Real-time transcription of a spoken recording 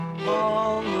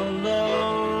all the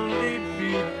lonely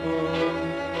people.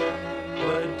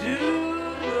 Where do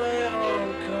they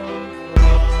all come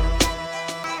from?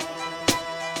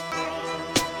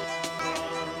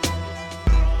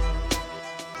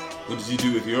 What did you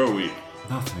do with your week?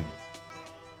 Nothing.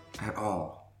 At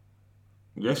all.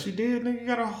 Yes, you did, nigga. You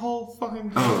got a whole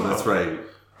fucking job. Oh, that's right.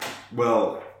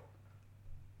 Well,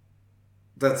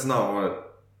 that's not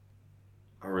what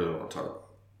I really want to talk about.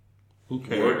 Who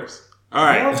cares? All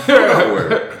right. I want to talk about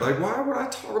work. Like, why would I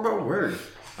talk about work?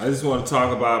 I just want to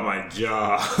talk about my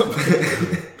job.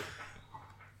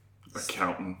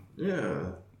 Accountant.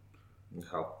 Yeah.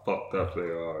 How fucked up they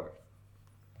are.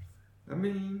 I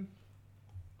mean,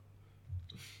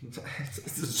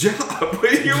 it's a job.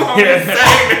 What do you want me to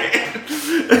say, man?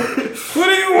 What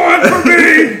do you want from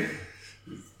me?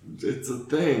 It's a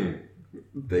thing.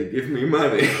 They give me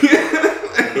money.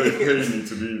 They pay me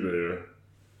to be there.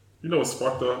 You know what's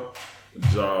fucked up?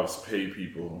 Jobs pay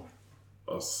people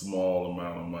a small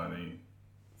amount of money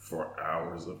for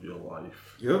hours of your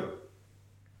life. Yep.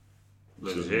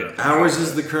 Legit. Hours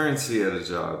is the currency at a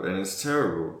job, and it's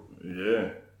terrible.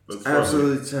 Yeah. That's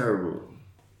Absolutely terrible.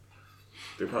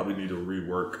 They probably need to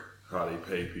rework how they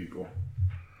pay people.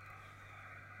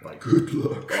 Like, Good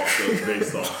luck.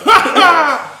 based off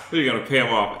that. Are you gonna pay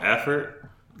them off effort?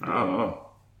 I don't know.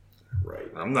 Right.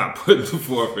 I'm not putting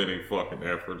forth any fucking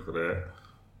effort for that.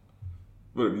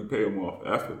 But if you pay them off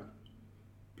effort,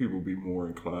 people be more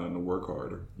inclined to work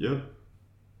harder. Yep.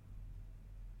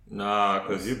 Nah,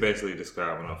 because you're basically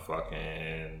describing a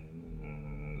fucking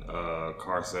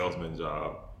car salesman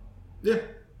job. Yeah.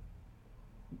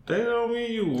 They don't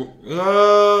mean you.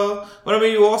 But I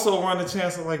mean, you also run the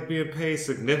chance of like being paid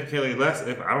significantly less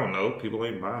if I don't know people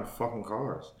ain't buying fucking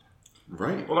cars.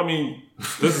 Right. Well, I mean,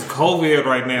 This is COVID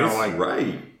right now. That's like,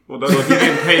 right. well, so if you're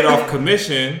getting paid off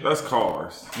commission, that's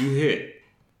cars. you hit.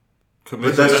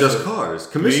 But that's just cars.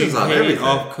 Commission's being on paid everything.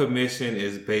 off commission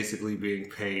is basically being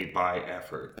paid by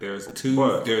effort. There's two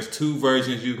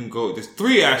versions you can go. There's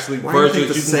three actually Why do you versions think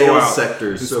the you can go sales out.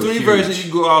 sector is There's so three huge? versions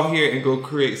you can go out here and go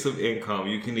create some income.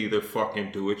 You can either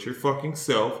fucking do it your fucking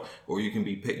self, or you can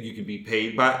be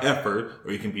paid by effort,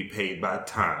 or you can be paid by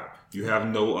time. You have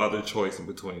no other choice in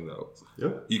between those.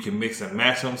 Yep. You can mix and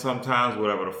match them sometimes,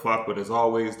 whatever the fuck, but there's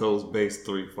always those base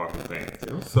three fucking things.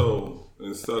 Yep. So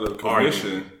instead of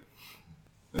commission,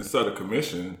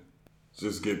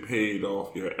 just get paid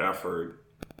off your effort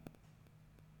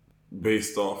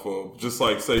based off of, just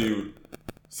like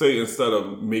say instead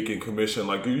of making commission,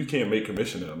 like you can't make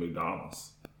commission at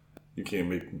McDonald's. You can't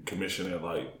make commission at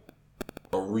like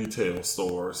a retail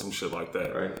store or some shit like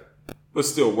that. Right. But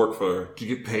still work for.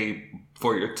 You get paid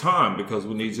for your time because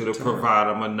we need you to provide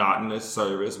a monotonous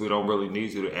service. We don't really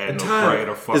need you to add no bread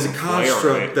or fucking is a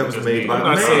construct that was made by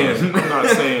I'm man. not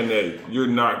saying that you're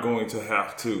not going to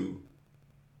have to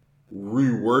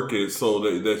rework it so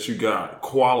that you got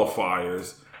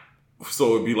qualifiers,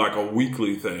 so it'd be like a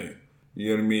weekly thing.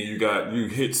 You know what I mean? You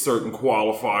hit certain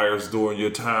qualifiers during your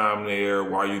time there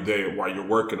while you're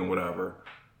working or whatever.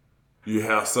 You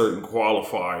have certain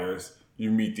qualifiers. You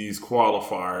meet these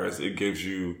qualifiers, it gives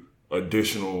you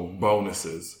additional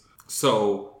bonuses.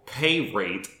 So pay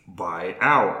rate by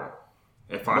hour.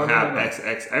 If I have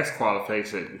XXX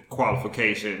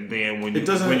qualification, then when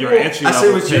your entry I see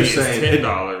level what pay you're is saying.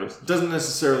 $10. It doesn't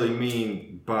necessarily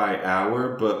mean by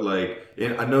hour, but like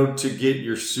I know to get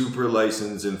your super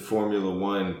license in Formula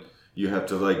One, you have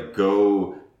to like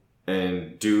go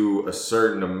and do a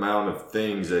certain amount of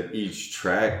things at each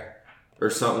track or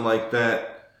something like that.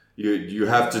 You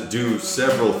have to do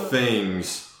several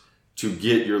things to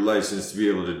get your license to be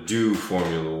able to do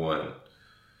Formula One.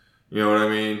 You know what I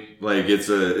mean? Like you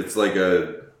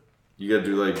gotta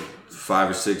do like 5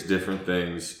 or 6 different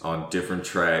things on different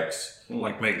tracks.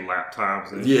 Like make lap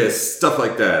times. And Yeah, stuff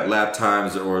like that. Lap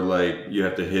times, or like you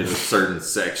have to hit a certain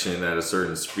section at a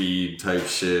certain speed type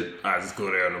shit. I just go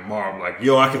there tomorrow. I'm like,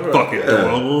 yo, I can fucking do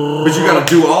it. But you gotta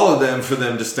do all of them for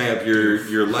them to stamp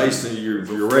your license,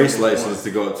 your race license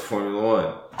to go up to Formula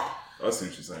One. I see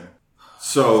what you're saying.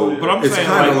 So, But I'm it's saying,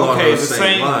 kind like, of along okay, those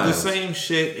the lines. same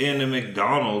shit in the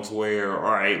McDonald's where,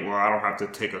 all right, well, I don't have to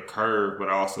take a curve, but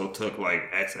I also took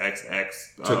like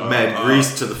XXX. Took mad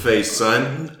grease to the face,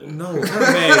 son. No, not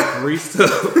mad grease.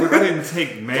 Like, I didn't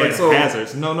take mad so-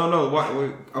 hazards. No.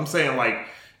 I'm saying like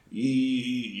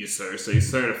you're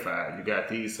certified. You got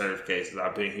these certifications.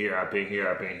 I've been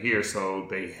here. So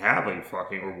they have a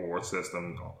fucking reward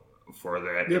system for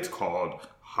that. Yep. It's called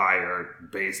higher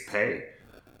base pay.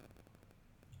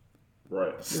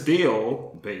 Right.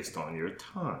 Still based on your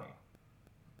time.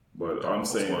 But I'm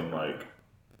saying like,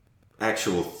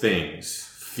 Actual things,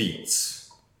 feats.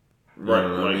 Right,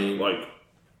 know what I mean? like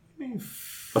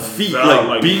A feat, Val-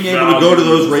 like being able to go to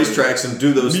those values. racetracks and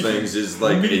do those Meeting- things is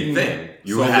like a meeting- thing.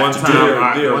 You So have one to time, do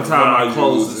it. their one time I values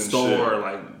closed the and store shit.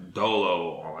 like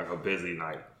dolo on like a busy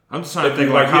night. I'm just trying to If think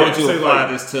you, like like, how yeah, would you say, apply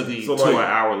like- this to the so, to like- an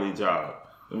hourly job?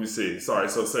 Let me see. Sorry.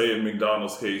 So say in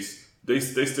McDonald's case, they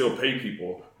still pay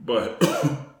people, but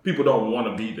people don't want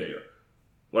to be there.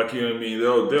 Like, you know what I mean?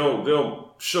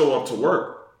 They'll show up to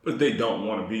work, but they don't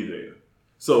want to be there.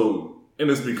 So, and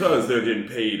it's because they're getting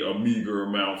paid a meager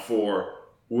amount for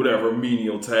whatever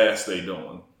menial task they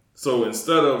doing. So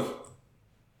instead of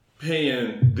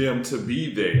paying them to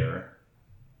be there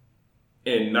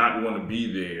and not want to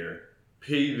be there,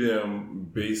 pay them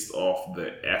based off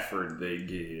the effort they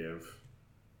give.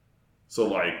 So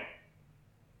like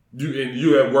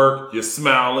you at work, you're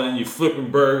smiling, you're flipping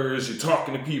burgers, you're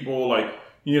talking to people, like,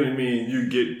 you know what I mean? You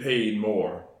get paid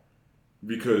more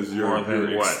because More than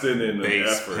you're what? extending the Base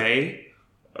effort. pay?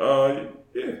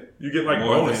 Yeah, you get like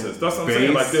More bonuses. than That's what I'm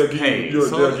saying. Like they'll give pay. you,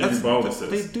 So they'll give you that's- bonuses.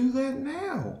 They do that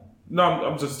now. No,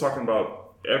 I'm just talking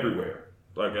about everywhere,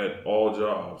 like at all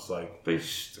jobs, like They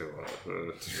still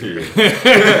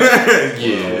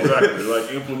exactly,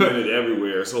 like implemented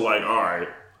everywhere. So like, all right,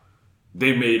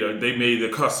 they made the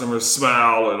customer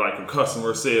smile, or like a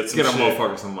customer said some Get a shit.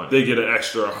 motherfucker some money. They get an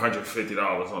extra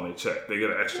 $150 on their check. They get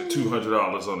an extra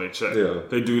 $200 on their check. Yeah.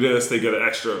 They do this, they get an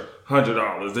extra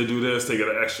 $100. They do this, they get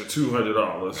an extra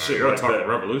 $200. Shit You're like talking that.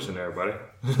 revolutionary, buddy.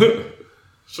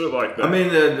 Shit like that. I mean,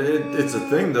 it's a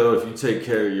thing though. If you take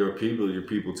care of your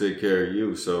people take care of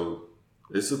you. So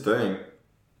it's a thing.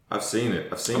 I've seen it.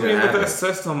 I've seen I it mean, but happen. that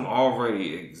system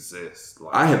already exists.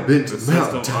 Like, I have been to the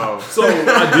Mountain system Top. of So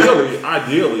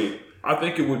ideally, I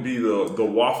think it would be the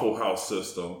Waffle House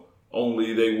system.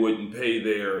 Only they wouldn't pay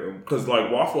their, because like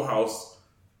Waffle House,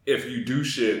 if you do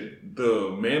shit,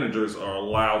 the managers are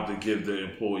allowed to give their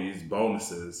employees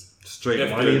bonuses. straight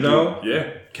If money they do- though.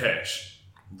 yeah, cash.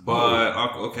 But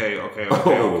okay,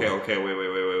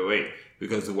 Oh. wait.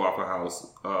 Because the Waffle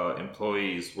House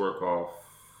employees work off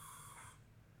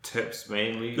tips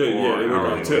mainly. They work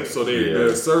hourly on tips, wages? so Yeah.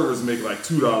 their servers make like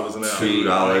 $2 an hour. $2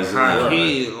 Like, an how hour.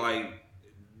 he, like,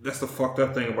 that's the fucked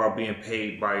up thing about being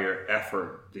paid by your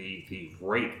effort. The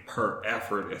rate per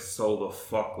effort is so the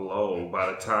fuck low.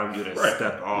 By the time you done Right.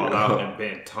 stepped all Yeah. out and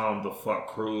been Tom the fuck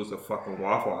Cruise the fucking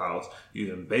Waffle House, you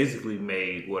done basically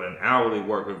made what an hourly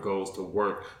worker goes to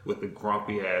work with the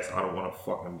grumpy ass I don't want to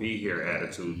fucking be here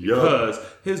attitude, Yup. because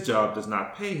his job does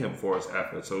not pay him for his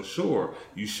effort. So sure,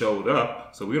 you showed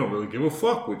up, so we don't really give a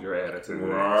fuck with your attitude.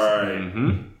 Right.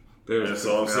 Mm-hmm. That's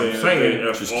all I'm saying.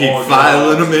 If Just all keep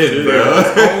filing jobs- them in, bro.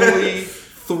 There's only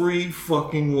 3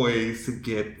 fucking ways to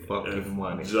get fucking If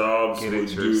money. jobs Get would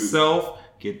it do- yourself,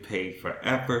 get paid for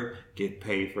effort, get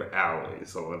paid for hourly.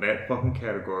 So in that fucking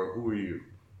category, who are you?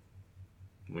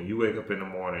 When you wake up in the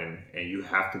morning and you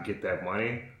have to get that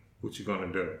money, what you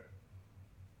gonna do?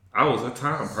 I was a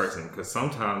time person because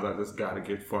sometimes I just gotta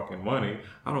get fucking money.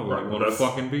 I don't really Right, want to that's-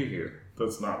 fucking be here.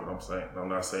 That's not what I'm saying. I'm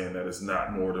not saying that it's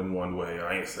not more than one way.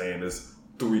 I ain't saying there's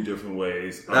 3 different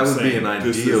ways. That I'm would be saying an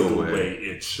this ideal is the way. way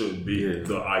it should be. Yeah.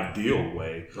 The ideal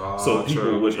way. Ah, So people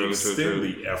true, would true, extend true.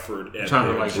 the effort at Trying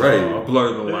to their like Right.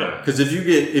 blur the Yeah. line. Because if you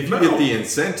get No. the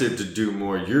incentive to do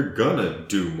more, you're gonna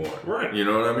do more. Right. You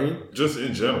know what I mean? Just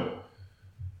in general.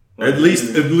 At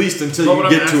least until But you what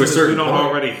I'm get to asking a is, certain we don't point.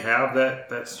 already have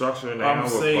that structure now I'm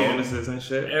with saying bonuses and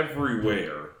shit.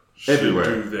 Everywhere should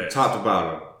Everywhere, do that. top to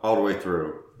bottom, all the way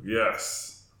through.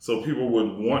 Yes. So people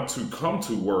would want to come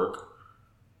to work.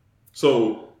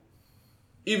 So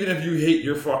even if you hate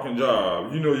your fucking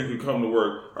job, you know you could come to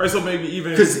work. All right, so maybe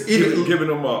even 'Cause even- giving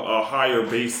them a higher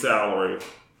base salary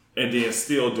and then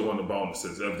still doing the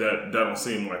bonuses. If that don't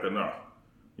seem like enough.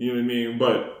 You know what I mean?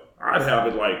 But I'd have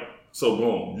it like, so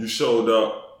boom, you showed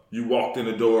up, you walked in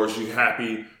the doors, you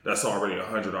happy, that's already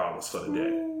 $100 for the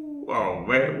day. Oh,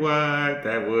 wait, what?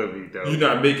 That would be dope. You're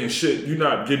not making shit. You're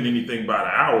not getting anything by the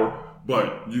hour,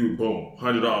 but you boom,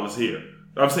 $100 here.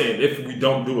 I'm saying if we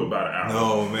don't do it by the hour.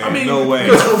 No, man. I mean, no way.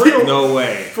 because for real, No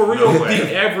way. For real, No way.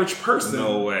 the average person,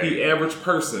 No way. the average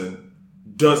person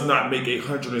does not make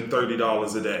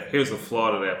 $130 a day. Here's a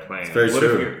flaw to that plan. It's very What true.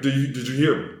 if you're- Did you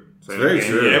hear me? Say Very that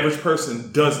again. true. The average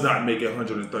person does not make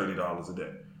 $130 a day.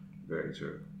 Very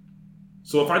true.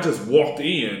 So if I just walked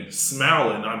in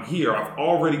smiling, I'm here. I've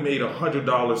already made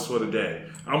 $100 for the day.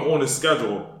 I'm on the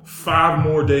schedule 5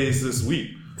 more days this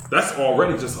week. That's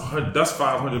already just that's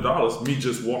 $500. Me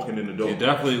just walking in the door. You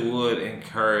definitely would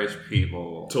encourage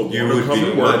people To You wanna would come be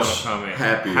to work. much to come in.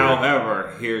 happier.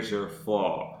 However, here's your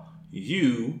flaw.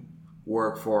 You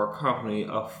work for a company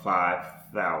of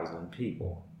 5,000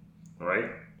 people, right?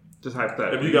 Just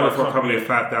hypothetically, If you you got work a for a company of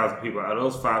company- 5,000 people. Out of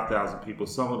those 5,000 people,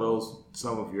 some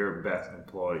of your best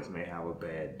employees may have a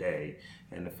bad day,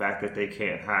 and the fact that they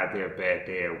can't hide their bad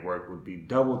day at work would be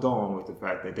doubled on with the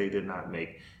fact that they did not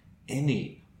make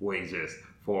any wages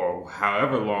for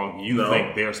however long you No.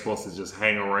 think they're supposed to just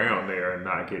hang around there and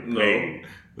not get No. paid.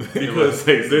 Because It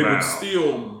takes they them would out.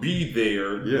 still be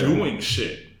there Yeah. doing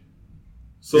shit.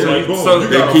 So Yeah, like, boom, so you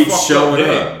they got a keep fucked showing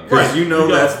day. up because Right. you know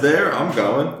got- that's there. I'm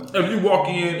going. If you walk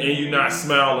in and you're not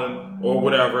smiling or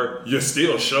whatever, you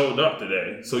still showed up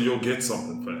today, so you'll get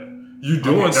something for that. You're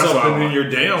doing that's what I something in want. your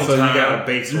downtime. So you got a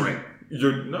base rate.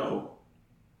 You're no.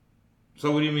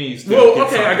 So what do you mean? You still Well, get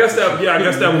okay, I something?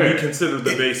 guess that would be considered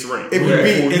the base rate. It would When be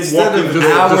you instead walk in, of just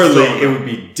hourly, showing it up. would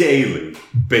be daily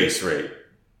base rate.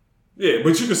 Yeah,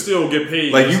 but you can still get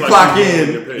paid. Like you just clock you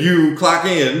normally get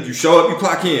paid. you show up, you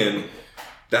clock in.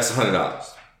 That's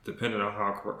 $100. Depending on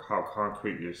how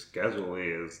concrete your schedule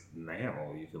is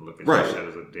now, you can look at Right. your shit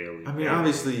as a daily. I mean, pay.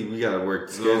 obviously, we gotta work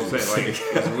the You know what I'm schedule.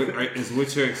 saying? Like, is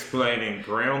what you're explaining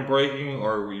groundbreaking,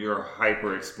 or you're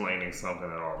hyper explaining something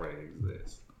that already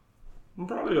exists? I'm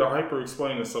probably a hyper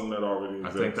explaining something that already I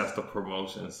exists. think that's the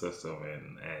promotion system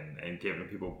and giving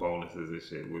people bonuses and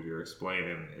shit. What you're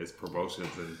explaining is promotions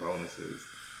and bonuses.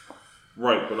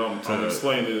 right, but I'm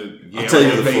explaining it. Yeah, I'll tell you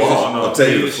like the they flaw. just- I'll tell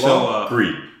you they the just show flaw. up.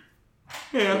 Greed.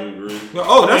 Yeah. I agree.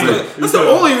 Oh, that's That's the the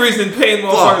only reason paying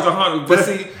motherfuckers $100. But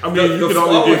see, I mean, you can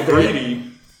only get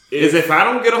greedy Is if I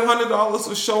don't get $100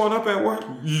 for showing up at work,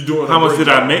 you doing. how a much great did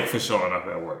I job. make for showing up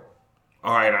at work?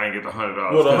 All right, I ain't get the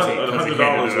 $100. Well, the because he handed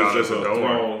 $100 it out is just at the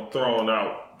door. thrown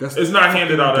out. That's It's not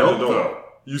handed out at dope, the door. though.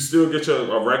 You still get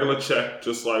a regular check,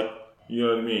 just like, you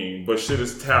know what I mean. But shit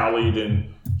is tallied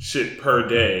and shit per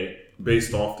day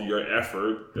based off of your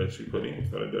effort that you put in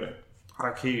for the day.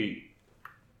 High key,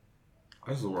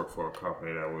 I used to work for a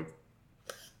company that would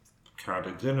kind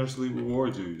of generously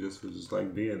reward you just for just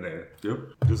like being there. Yep.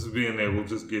 Just for being there, we'll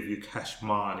just give you cash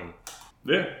money.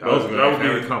 Yeah, That was that would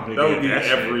every be company that would did be that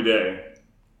shit. every day.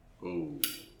 Ooh.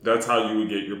 That's how you would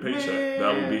get your paycheck.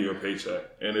 That would be your paycheck,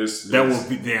 and That will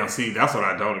be damn. See, that's what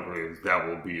I don't agree with. That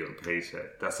will be your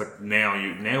paycheck. That's like now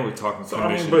we're talking So, I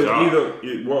commission mean, but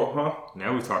job.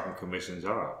 Now we're talking commission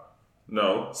job.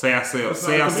 No, Say I sell. That's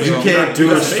Say not I a sell. You commission. can't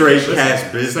do a That's straight making-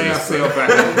 cash business. Say I sell back.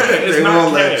 it's They not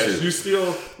won't let cash. you. You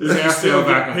still Say I sell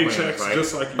vacuum get cleaners, paychecks right?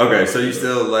 just like you. Okay, so you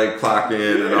still like clock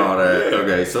in and all that. Yeah.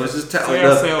 Okay, so it's just tallied Say I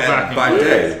up sell vacuum by cleaners.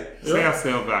 day. Say I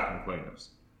sell vacuum cleaners,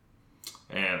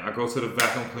 and I go to the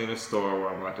vacuum cleaner store where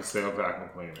I'm about to sell vacuum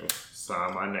cleaners.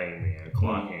 Sign my name in,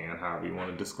 clock in, however you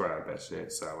want to describe that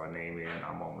shit. Sign my name in.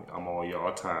 I'm on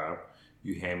y'all time.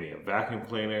 You hand me a vacuum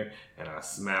cleaner, and I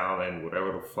smile and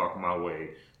whatever the fuck my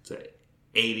way to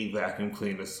 80 vacuum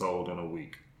cleaners sold in a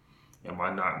week. Am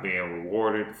I not being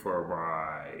rewarded for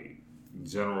my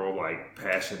general like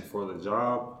passion for the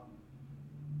job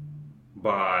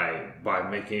by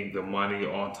making the money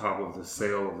on top of the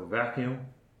sale of the vacuum?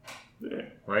 Yeah.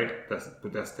 Right?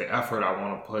 That's the effort I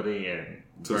want to put in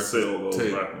To sell those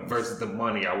vacuums. versus the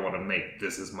money I want to make.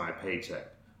 This is my paycheck.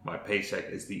 My paycheck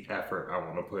is the effort I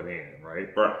want to put in, right?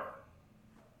 Right.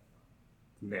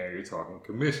 Now you're talking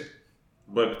commission.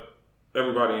 But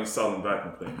everybody ain't selling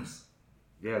vacuum cleaners.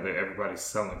 Yeah, everybody's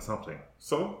selling something.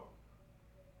 So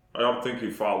I don't think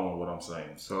you're following what I'm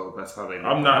saying. So that's how they make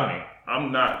I'm money.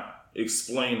 not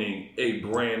explaining a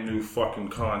brand new fucking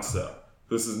concept.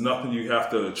 This is nothing you have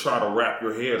to try to wrap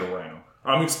your head around.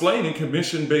 I'm explaining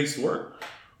commission-based work,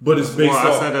 but it's based Well, I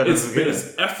off. said that at the beginning.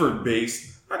 It's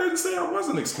effort-based. I didn't say I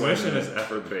wasn't explaining Commission it. is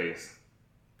effort based.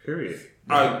 Period.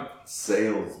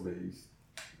 Sales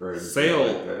based. Sale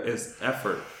is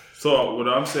effort. So what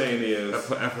I'm saying I is,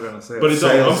 put effort in a sale. but I'm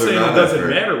Sales are saying not it doesn't effort.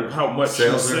 matter how much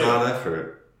Sales you are sell. not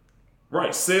effort.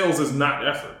 Right, sales is not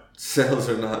effort. Sales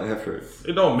are not effort.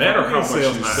 It don't matter how much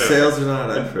Sales you not sell. Sales are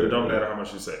not effort. It don't matter how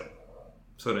much you sell.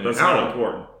 So then That's now, not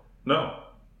important. No.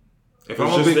 if It's I'm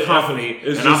a just big the company effort.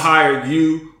 It's and I just- hire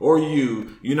you or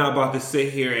you're not about to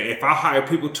sit here and if I hire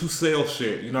people to sell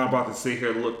shit, you're not about to sit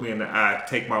here, look me in the eye,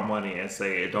 take my money and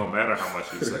say it don't matter how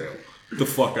much you sell. The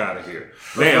fuck out of here.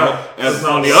 Now, as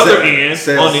on the other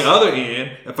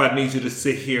end, if I need you to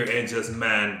sit here and just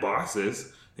mind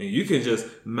bosses, then you can just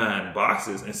mind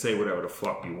bosses and say whatever the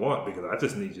fuck you want because I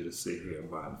just need you to sit here and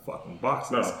mind fucking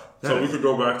bosses. No. So we could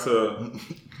go back to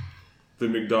the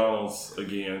McDonald's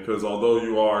again, because although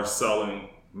you are selling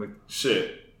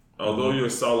shit, although you're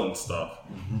selling stuff,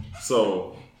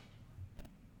 so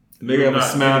Nigga you're ever not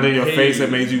smiled in your getting face that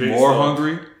paid made you based more on-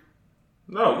 hungry?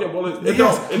 No, yeah, well, it Yes.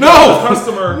 don't. No, The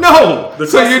customer. no. the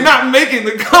So customer- you're not making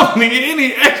the company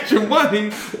any extra money.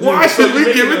 Why So should we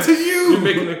you're give making it to you? You're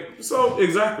making it. So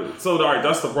exactly. So all right,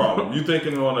 that's the problem. You're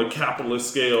thinking on a capitalist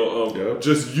scale of Yep.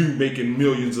 just you making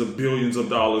millions of billions of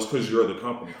dollars because you're the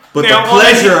company. But Now, the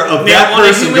pleasure of that on a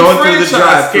person human going through the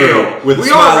franchise drive-thru with a we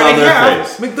smile already on their have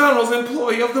face. McDonald's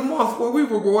Employee of the Month, where we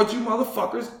reward you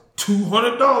motherfuckers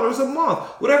 $200 a month,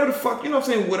 whatever the fuck, you know what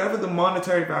I'm saying? Whatever the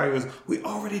monetary value is, we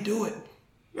already do it.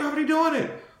 We're already doing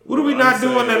it. What are we What not I'm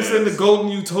doing saying that's in the is-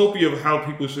 golden utopia of how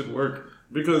people should work?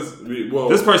 Because well,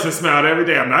 This person smiled every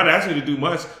day. I'm not asking you to do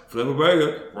much. Flip a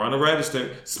burger, run a register,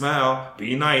 smile,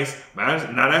 be nice.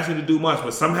 I'm not asking you to do much,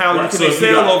 but somehow right, you so can if you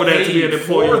excel got over that to be an paid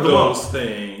employee for of the those month.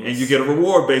 things, And you get a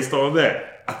reward based on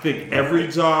that. I think every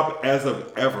job as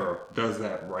of ever does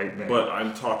that right now. But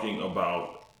I'm talking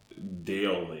about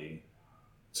daily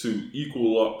to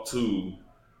equal up to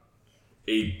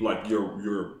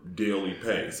your daily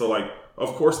pay. So like, of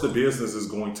course, the business is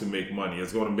going to make money.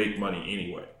 It's going to make money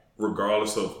anyway,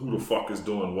 regardless of who the fuck is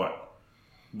doing what.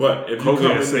 But if you Kobe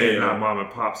come is in saying there not mom and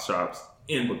pop shops.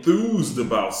 enthused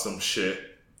about some shit,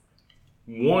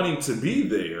 wanting to be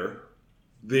there,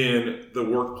 then the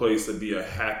workplace would be a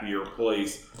happier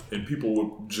place and people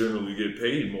would generally get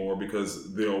paid more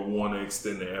because they'll want to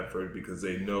extend the effort because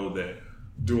they know that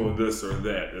doing this or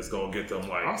that is going to get them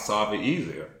I'll like, solve it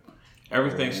easier.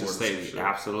 Everything should Rewards stay and the shit.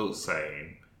 absolute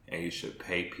same, and you should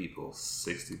pay people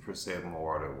 60%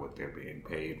 more than what they're being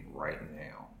paid right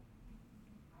now.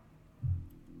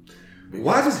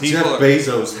 Why does People Jeff are-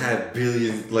 Bezos have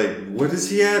billions? Like, what is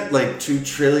he at? Like 2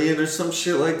 trillion or some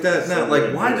shit like that now?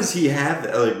 Like, why does he have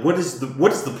that? Like, what is the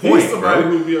point, he's somebody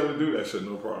bro? who would be able to do that shit,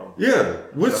 no problem. Yeah,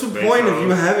 what's Jeff the point of Bezos. you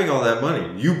having all that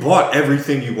money? You bought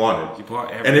everything you wanted. You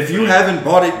bought And if you everything. haven't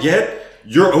bought it yet,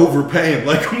 you're overpaying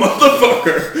like a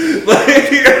motherfucker. Like,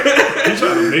 He's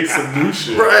trying to make some new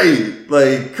shit. right?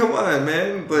 Like, come on,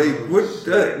 man. Like,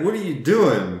 what are you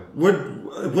doing?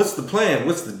 What's the plan?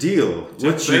 What's the deal?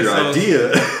 What's your Bezos-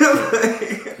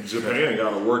 idea? Japan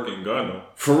got a working Gundam.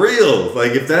 For real,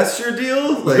 like if that's your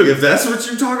deal, like if that's what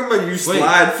you're talking about, you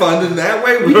slide funding that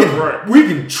way, we can Right. we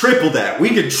can triple that. We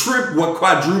can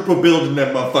quadruple building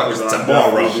them motherfuckers Right.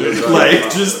 tomorrow. Right.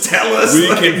 Like, just tell us. We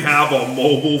like, can have a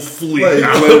mobile fleet like,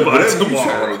 out like, by whatever you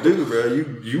tomorrow. trying to do,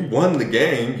 bro. You won the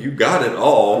game. You got it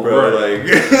all, bro. Right.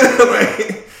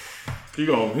 Like, He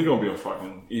gonna be a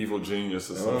fucking evil genius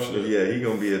or some shit. yeah, he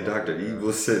gonna be a Dr.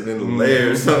 Evil sitting in the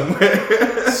lair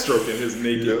somewhere. Stroking his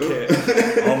naked Yeah.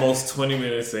 cat. Almost 20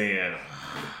 minutes in.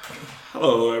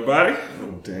 Hello, everybody.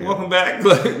 Damn. Welcome back.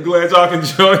 Glad y'all can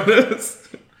join us.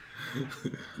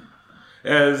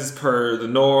 As per the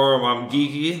norm, I'm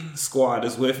Geeky. Squad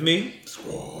is with me.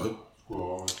 Squad.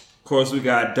 Of course, we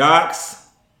got Docs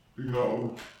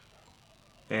Yo.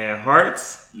 and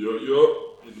Hearts. Yo.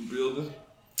 In the building.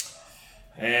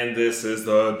 And this is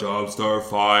the Dumpster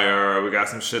Fire. We got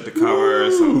some shit to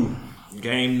cover. Some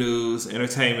game news,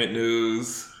 entertainment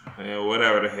news, and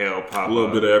whatever the hell pop A little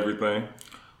up. bit of everything.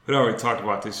 We already talked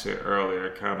about this shit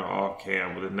earlier, kind of off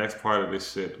cam, but the next part of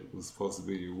this shit was supposed to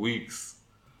be your weeks.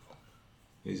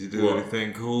 Did you do What?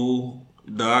 anything cool,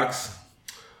 Docs?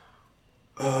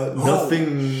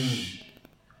 Nothing.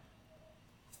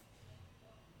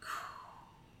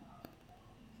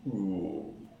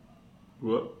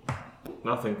 What?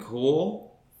 Nothing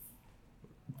cool?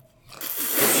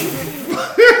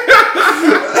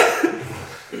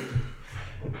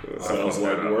 Sounds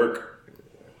like work.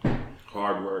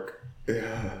 Hard work.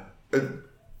 Yeah.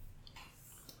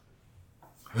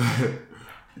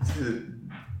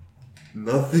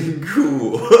 Nothing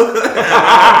cool.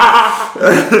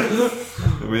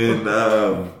 I mean,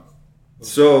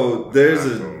 so there's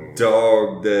a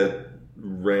dog that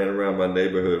ran around my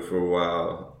neighborhood for a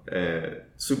while, and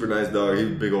super nice dog. He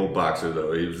was a big old boxer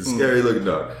though. He was a scary looking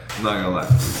dog. I'm not gonna lie.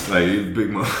 Like, he was a big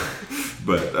mom.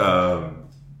 But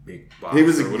Big he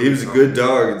was boxer. What a are we good talking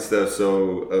dog and stuff.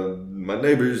 So my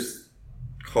neighbors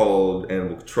called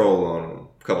animal control on him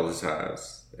a couple of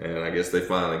times, and I guess they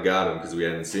finally got him because we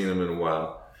hadn't seen him in a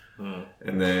while.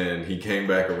 And then he came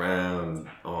back around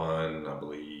on, I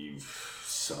believe,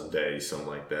 Sunday, something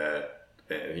like that.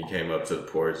 And he came up to the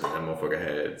porch, and that motherfucker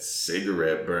had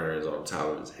cigarette burners on top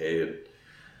of his head.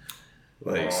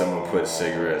 Like, someone put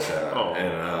cigarettes out. Oh.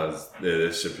 And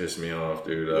that shit pissed me off,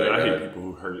 dude. Yeah, Like, I hate people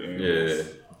who hurt animals. yeah.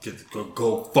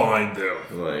 Go find them.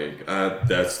 Like,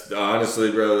 that's honestly,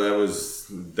 bro, that was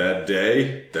that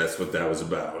day. That's what that was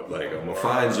about. Like, I'm gonna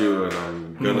find you, and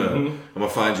I'm gonna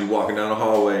find you walking down the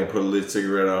hallway and put a lit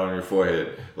cigarette out on your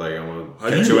forehead. Like, I'm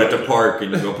gonna catch you at the park,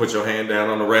 and you're gonna put your hand down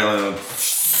on the railing.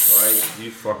 Right? You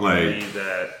fucking Like- need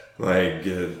that. Like,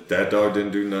 that dog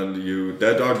didn't do nothing to you.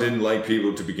 That dog didn't like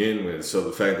people to begin with. So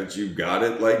the fact that you got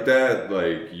it like that,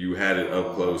 like, you had it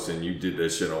up close and you did that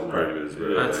shit on purpose,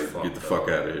 bro. That's Like, get the fucked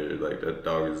fuck out of here. Like, that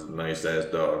dog is a nice ass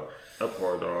dog. That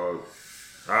poor dog.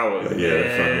 I was, Fuck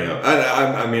me up.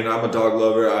 I mean, I'm a dog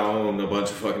lover. I own a bunch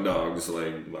of fucking dogs.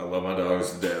 Like, I love my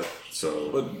dogs to death. So,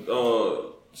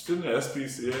 But shouldn't the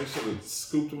SPCA should have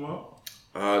scooped him up?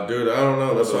 dude, I don't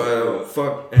know. That's why I don't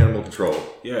fuck animal control.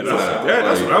 Yeah, that's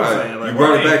what I'm saying. Like, you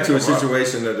brought it why back to a ain't-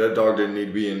 situation that dog didn't need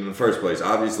to be in the first place.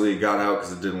 Obviously, it got out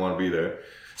because it didn't want to be there.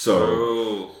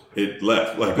 So it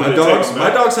left. Like, Did my it take dogs, him my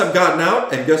back? dogs have gotten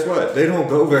out, and guess what? They don't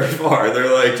go very far.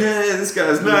 They're like, hey, this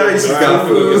guy's nice. He's got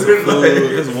food. Like,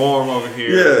 It's warm over here.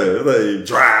 yeah, like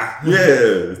Dry.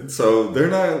 yeah. So they're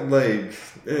not like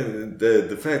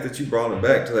the fact that you brought them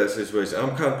back to that situation.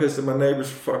 I'm kind of pissed at my neighbors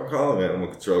for fucking calling animal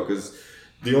control because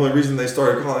the only reason they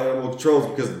started calling animal control is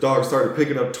because the dogs started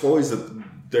picking up toys that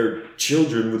their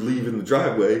children would leave in the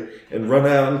driveway and run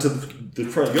out into the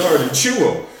front yard and chew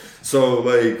them. So,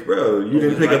 like, bro, you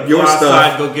didn't pick up your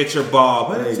outside, stuff. go get your ball.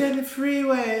 But Like- it's in the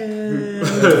freeway.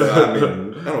 I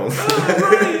mean, I don't.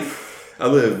 I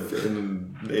live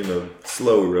in a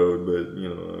slow road, but you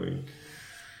know, I mean,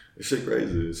 it's shit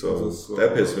crazy. So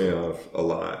that pissed me off a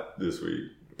lot this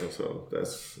week. And so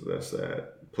that's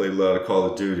that. Played a lot of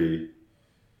Call of Duty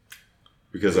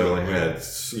because I only had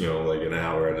like an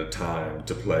hour at a time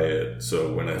to play it.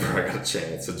 So whenever I got a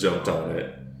chance, I jumped on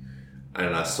it,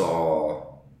 and I saw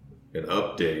an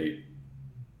update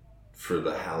for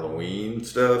the Halloween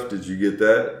stuff. Did you get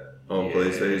that on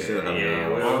PlayStation? I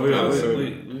mean,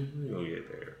 We'll get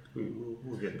there.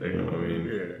 We'll get there. You know what I mean?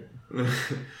 Yeah.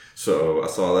 So I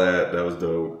saw that. That was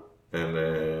dope. And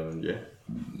then,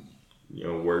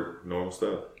 work, normal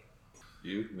stuff.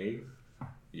 You, me,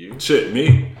 you, Shit,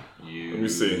 me. you. Let me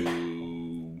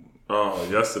see. Oh,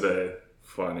 yesterday,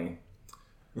 funny.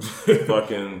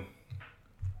 Fucking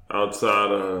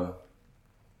outside of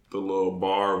the little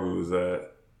bar we was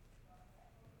at,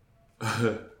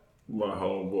 my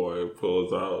homeboy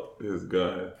pulls out his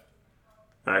gun,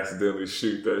 accidentally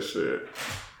shoot that shit.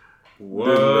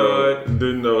 What?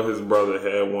 Didn't know his brother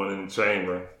had one in the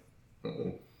chamber.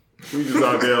 We just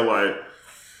out there like,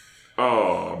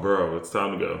 oh, bro, it's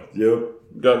time to go.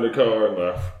 Yep. Got in the car and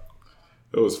left.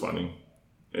 It was funny.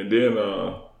 And then,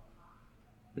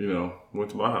 went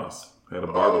to my house. Had a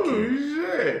barbecue.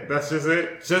 Oh, shit. That's just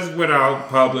it. Just went out in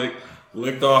public,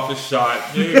 licked off his shot.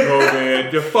 You ain't go,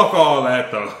 man. You fuck all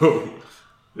that, though.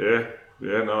 Yeah,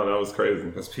 no, that was crazy.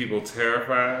 Was people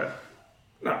terrified?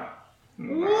 Nah.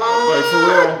 Like, for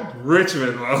real.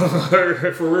 Richmond,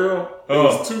 motherfucker. For real. It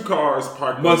was 2 cars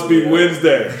parked. Must be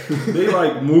Wednesday. They,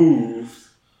 like, moved.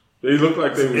 They looked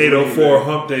like they was 804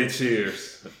 hump day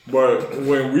cheers. But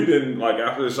when we didn't, like,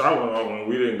 after the shot went off, when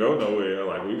we didn't go nowhere,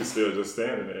 like, we was still just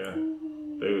standing there.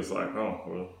 They was like, oh,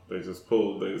 well, they just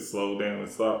pulled, they slowed down and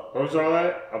stopped. What was y'all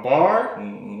at? A bar?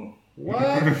 Mm-mm.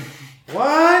 What?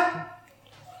 What?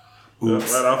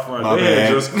 Oops. Right out front. My They bad.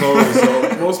 had just closed,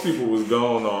 so most people was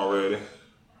gone already.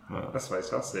 That's right.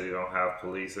 Y'all city don't have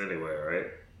police anywhere, right?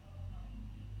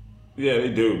 Yeah, they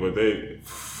do, but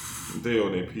they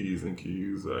on their P's and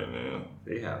Q's right now.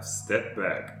 They have stepped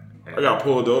back. I got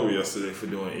pulled over yesterday for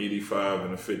doing 85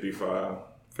 and a 55.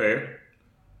 Fair.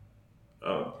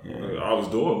 I was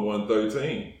doing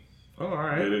 113. Oh, all They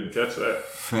right. didn't catch that.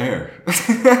 Fair.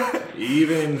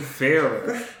 Even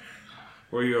fairer.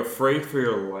 Were you afraid for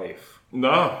your life?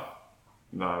 Nah,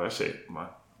 that shit, my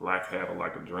life had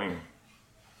like a dream.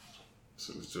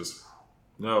 So it was just,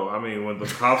 No, I mean when the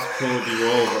cops pulled you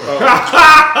over.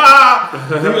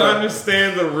 Do you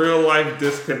understand the real life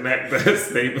disconnect that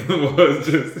statement was?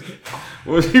 Just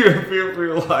was you in fear for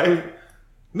your life?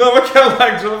 No, I can't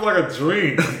like just like a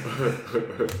dream.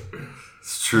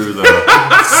 It's true, though.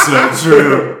 So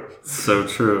true. So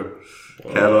true.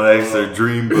 Cadillacs are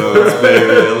dream boats, baby.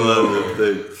 I love them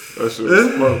things. that shit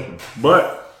was smoking.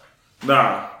 But,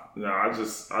 nah,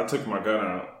 I took my gun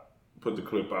out, put the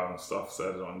clip out and stuff,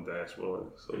 set it on the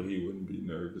dashboard so he wouldn't be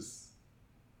nervous.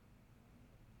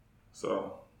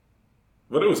 So,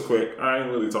 but it was quick. I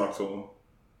ain't really talk to him.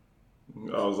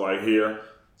 I was like, here.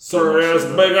 Sir, ass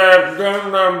big ass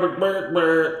gun number.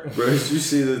 Bro, did you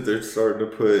see that they're starting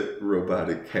to put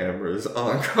robotic cameras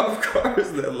on cop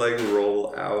cars that like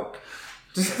roll out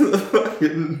to the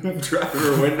fucking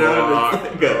driver window? Fuck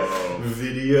It's like no. a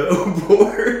video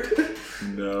board.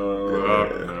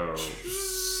 No.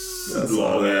 That's all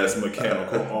Long that. ass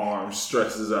mechanical arm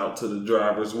stretches out to the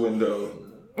driver's window.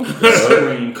 The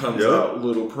screen comes out,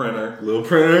 little printer. Little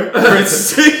printer.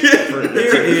 Princess ticket.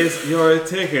 Here is your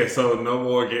ticket. So no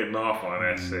more getting off on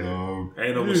that shit. No.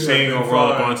 Ain't no You machine have gonna been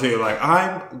roll up fine. onto you like,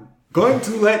 I'm going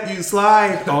to let you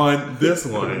slide on this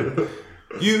one.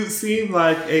 You seem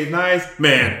like a nice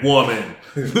man, woman.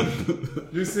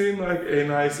 You seem like a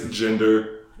nice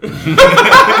gender.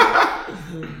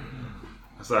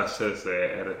 So I should say,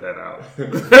 edit that out.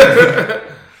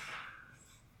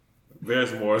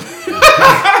 There's more.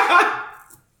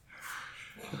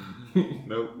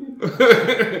 Nope.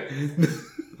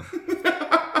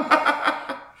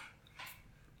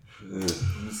 Let me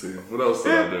see. What else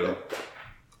did I do?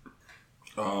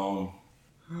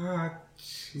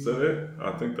 Is that it?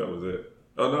 I think that was it.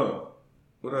 Oh no.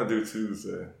 What did I do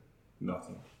Tuesday?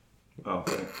 Nothing. Oh,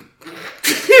 thank you.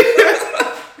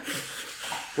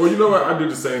 Well, you know what? I do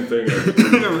the same thing.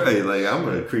 Right, like I'm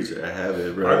a creature of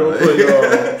habit, bro.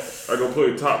 I go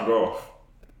play Top Golf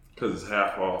because it's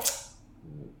half off.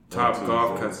 Top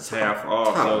Golf because it's half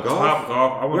off. Top Golf? Top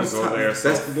Golf, I want What's to go Top- there so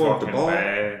that's the one with the fucking ball?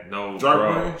 bad. No, Drive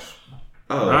bro. range.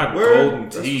 Oh, Not word? Golden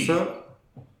That's Tee. what's up?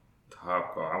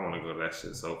 Top Golf, I want to go to that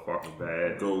shit so fucking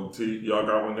bad. Golden Tee. Y'all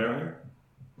got one down here?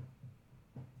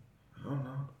 I don't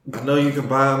know. I know you can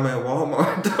buy them at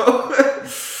Walmart though.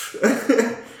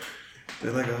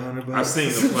 They're like $100. I've seen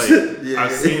the place. Yeah.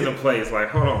 I've seen the place. Like,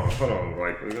 hold on.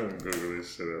 Like, we're gonna Google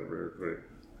this shit up real quick.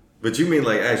 But you mean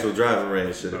like actual driving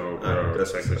range shit? No, bro, Alright,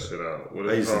 that's check what's this up. shit out. What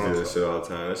I is used to it do called? that shit all the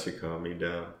time. That shit calm me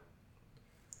down.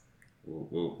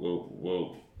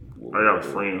 Whoa. I got a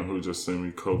friend who just sent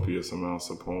me copious amounts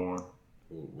of porn.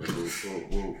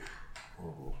 Whoa.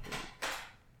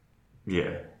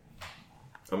 Yeah.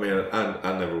 I mean,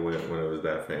 I never went when it was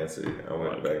that fancy. I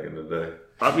went back in the day.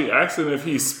 I be asking if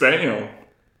he's spam.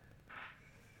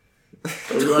 I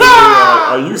be like,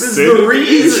 are you This is sending the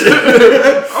reason.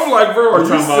 I'm like, bro, are you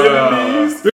talking sending about,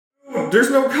 these?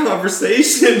 There's no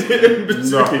conversation in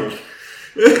between. Nothing.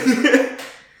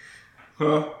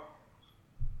 Huh?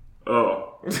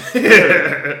 Oh.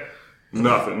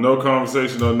 Nothing. No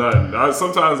conversation or nothing.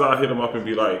 Sometimes I hit him up and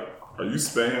be like, are you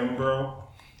spam, bro?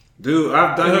 Dude,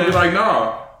 I've And done he'll be that. like,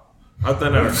 nah. I've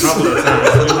done that a couple of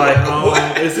times. Be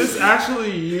like, is this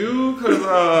actually you? Because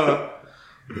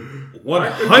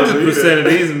 100% of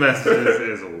these messages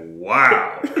is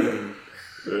wow. Yeah,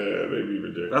 they be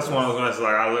ridiculous. That's one of those messages.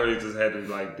 Like, I literally just had to be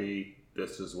like, D,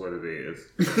 this is what it is.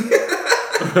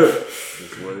 This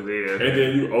is what it is. And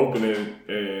then you open it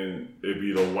and it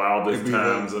be the wildest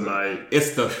times of night.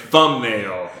 It's the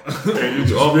thumbnail. And you You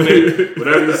just open it.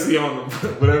 Whatever you see on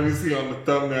the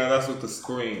thumbnail, that's what the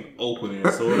screen opening.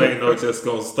 So it ain't no just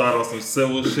gonna start on some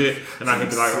civil shit, and I can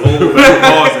be like, oh,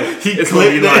 pause it. He It's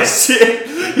gonna be clicked that like, shit.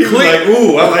 He was like,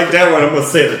 ooh, I like that one. I'm going to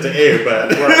send it to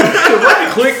everybody.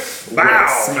 click, bow.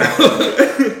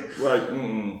 like,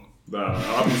 nah,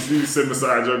 I'll be sitting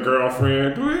beside your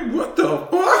girlfriend. Dude, what the fuck?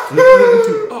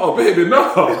 Oh, baby,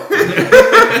 no.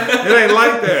 It ain't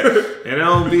like that. And it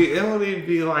don't even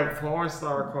be like porn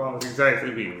star quality. Exactly.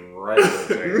 It be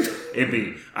regular. It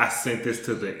be, I sent this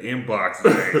to the inbox.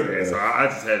 And so I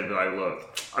just had to be like,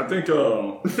 look, I think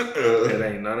it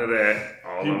ain't none of that.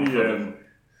 All he I'm be putting in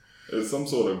there's some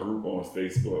sort of group on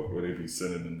Facebook where they be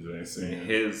sending them James saying,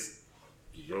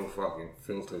 your fucking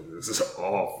filter is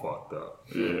all fucked up.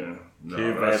 yeah. No, Can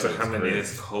you that imagine shit's how many of crazy.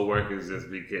 his coworkers just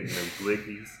be getting them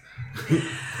blickies?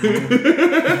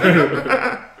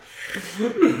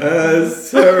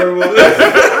 That's terrible.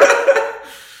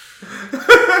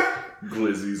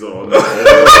 Glizzies all night.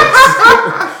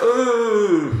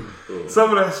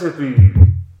 Some of that shit be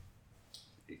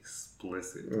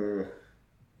explicit.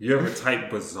 You ever type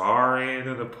bizarre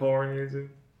into the porn engine?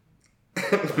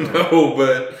 No,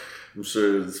 but I'm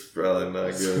sure it's probably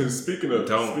not good. Speaking of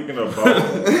Don't.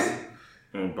 boners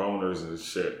and boners and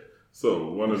shit.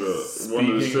 So one of the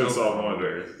Speaking shits of I wanted,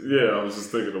 boners. yeah, I was just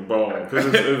thinking of bone because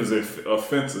it was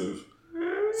offensive.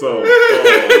 So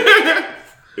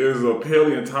it was a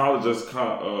paleontologist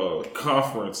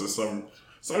conference or some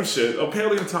shit. A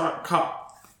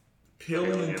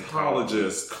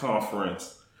paleontologist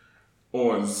conference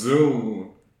on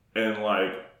Zoom, and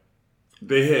like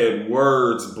they had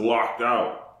words blocked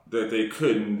out that they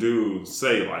couldn't do,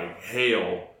 say like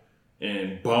hail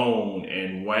and bone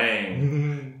and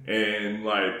wang, and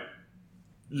like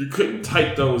you couldn't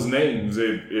type those names.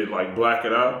 It like black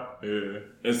it out. Yeah.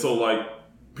 And so like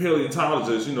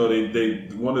paleontologists, you know, they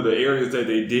one of the areas that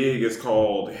they dig is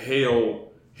called hail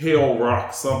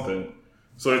rock something.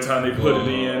 So every time they put it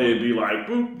in, it'd be like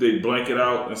boop, they blank it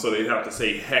out, and so they'd have to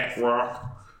say heck rock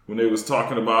when they was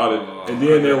talking about it. And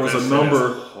then there was a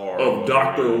number of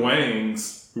Dr.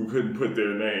 Wangs who couldn't put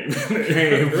their name.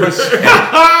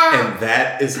 And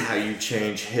that That is how you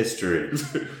change history.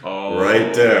 Oh,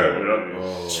 Right there.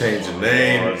 Yep. Change a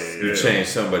name. yeah. You change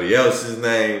somebody else's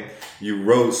name. You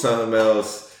wrote something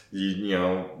else. You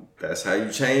know, that's how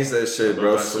you change that shit,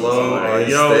 bro. That's Slow insane. and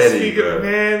Yo, steady, speaking bro. of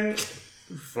man,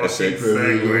 fucking shit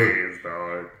segues,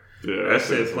 dog. Yeah, That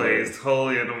shit plays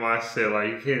totally into my shit. Like,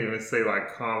 you can't even say,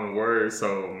 like, common words.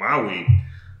 So, my week,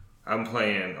 I'm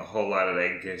playing a whole lot of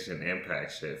that Genshin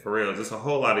Impact shit. For real, just a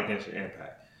whole lot of Genshin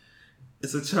Impact.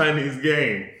 It's a Chinese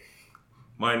game.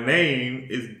 My name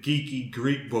is Geeky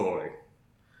Greek Boy.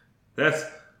 That's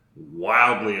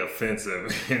wildly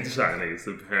offensive in Chinese,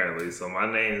 apparently. So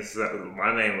my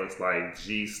name looks like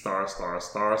G star star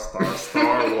star star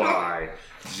star Y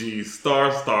G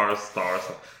star star star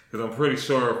star. Because I'm pretty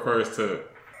sure it refers to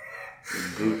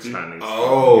Chinese.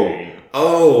 Yeah.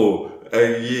 Oh,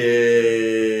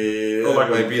 That like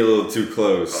might be a little too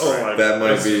close. like, that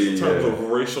might be. in terms of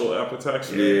racial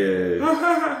appetition. Yeah.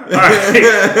 Alright.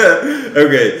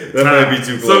 Okay, that might be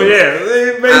too close. So yeah,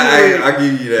 basically, I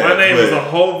give you that. my name but- is a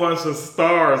whole bunch of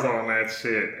stars on that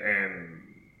shit, and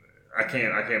I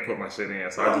can't put my shit in,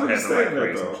 so I just had to like understand that,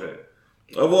 create some though. shit.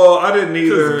 Well, I didn't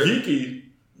either.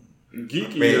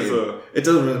 Geeky Man, is a. it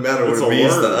doesn't really matter what it's it a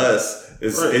means word. to us.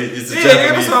 It's Right. it's a Yeah,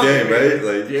 Japanese it's all- game, right?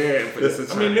 Like Yeah, but it's a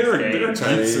Chinese I mean, there are game.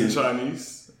 geeks in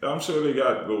Chinese. I'm sure they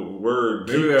got the word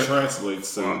Maybe geek they're-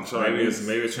 translates to Well, Chinese.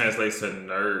 maybe it translates to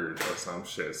nerd or some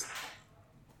shit.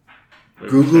 Maybe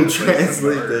it Google translates to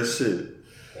Translate nerd. that shit.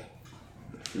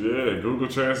 Yeah, Google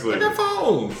Translate. I got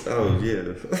phones. Oh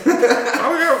yeah.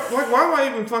 Why am I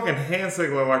even fucking hand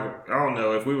signaling? Like, I don't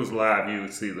know. If we was live, you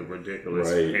would see the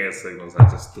ridiculous Right. hand signals I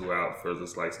just threw out for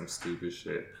just like some stupid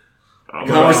shit.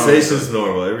 Conversation's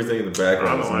normal. Everything in the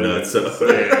background is I don't know. nuts.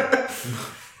 So. Yeah.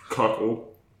 Cuckle.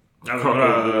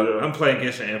 I'm playing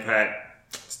Genshin Impact.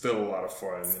 Still a lot of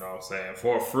fun, you know what I'm saying?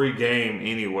 For a free game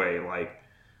anyway, like,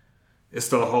 it's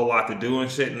still a whole lot to do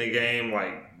and shit in the game.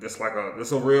 Like,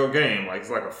 it's a real game. Like, it's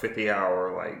like a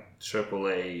 50-hour, like,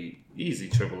 easy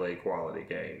AAA quality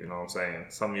game, you know what I'm saying?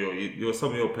 Some you'll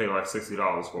pay like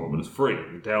 $60 for, but it's free.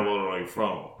 You download it on your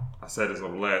phone. I said this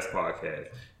on the last podcast.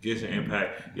 Genshin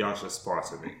Impact, y'all should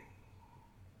sponsor me.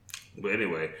 But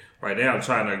anyway, right now I'm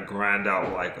trying to grind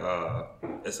out like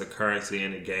it's a currency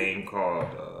in the game called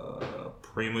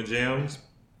Prima Gems.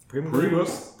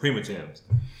 Prima Gems.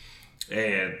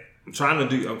 And I'm trying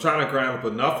to grind up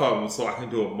enough of them so I can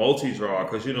do a multi-draw,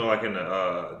 because you know, like in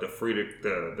the free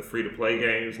to play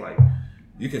games, like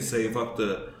you can save up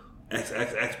the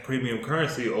X premium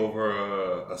currency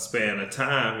over a span of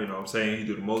time. You know what I'm saying? You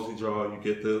do the multi-draw, you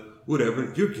get the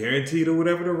whatever, you're guaranteed or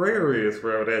whatever the rare is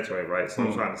for that joint, right? So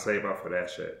I'm trying to save up for that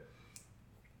shit.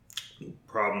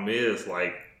 Problem is,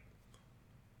 like,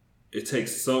 it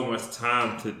takes so much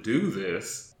time to do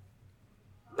this.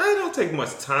 It don't take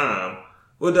much time.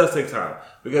 Well, it does take time,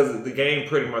 because the game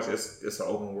pretty much it's an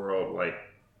open world, like,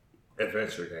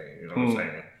 adventure game. You know what I'm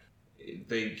saying?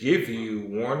 They give you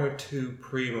 1 or 2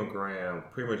 Prima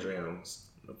Gems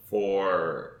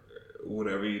for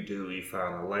whatever you do. You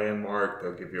find a landmark,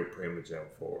 they'll give you a Prima Gem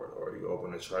for it. Or you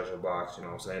open a treasure box, you know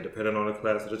what I'm saying? Depending on the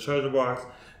class of the treasure box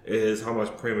is how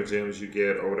much Prima Gems you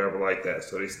get or whatever like that.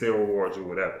 So they still reward you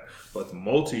whatever. But the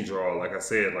multi-draw, like I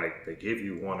said, like they give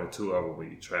you 1 or 2 of them when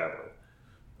you travel.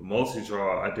 The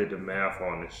multi-draw, I did the math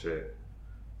on this shit.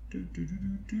 You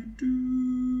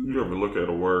ever look at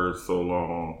a word so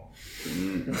long,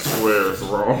 you swear it's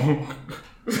wrong?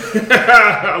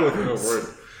 I look at the word.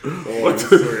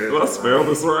 Did I spell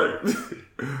this right?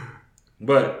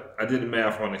 But I did the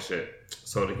math on this shit.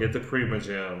 So to get the Prima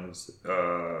Gems,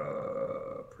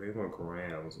 Prima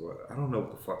Grams, I don't know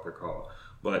what the fuck they're called.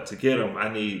 But to get them, I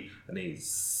need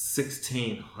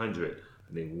 1,600.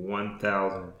 I need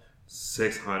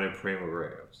 1,600 Prima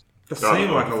Grams. It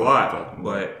seems like a lot,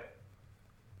 but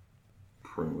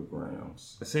Prima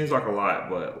Grams. it seems like a lot,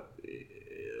 but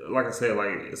like I said,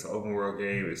 like it's an open world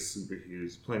game. It's super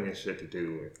huge. Plenty of shit to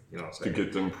do. You know what I'm To saying?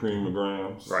 get them Prima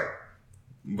Grams. Right.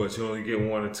 But you only get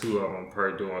 1 or 2 of them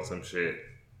per doing some shit.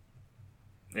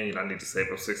 And I need to save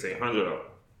up 1,600 of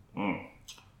them.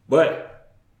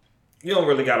 But you don't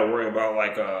really got to worry about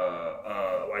like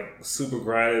super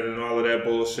grinded and all of that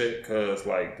bullshit, because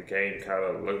like the game kind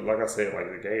of, like I said, like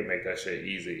the game make that shit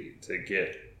easy to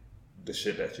get the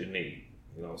shit that you need.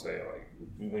 You know what I'm saying? Like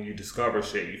when you discover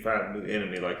shit, you find a new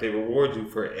enemy. Like they reward you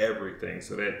for everything,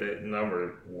 so that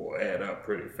number will add up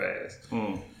pretty fast.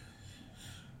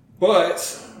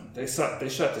 But they shut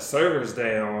the servers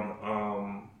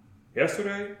down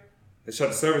yesterday. They shut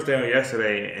the servers down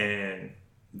yesterday, and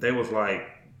they was like,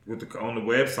 on the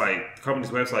website, the company's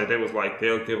website, they was like,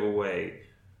 they'll give away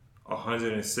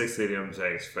 160 of them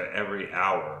jakes for every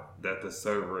hour that the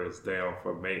server is down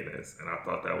for maintenance. And I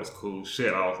thought that was cool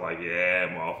shit. I was like, yeah,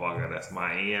 motherfucker, that's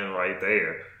my end right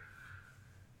there.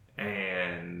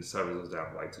 And the service was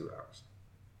down for like 2 hours.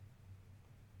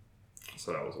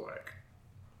 So that was whack.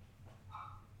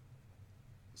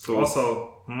 So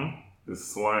Also, it's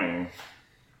slang.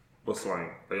 what's slang?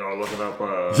 Are y'all looking up?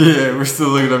 Yeah, we're still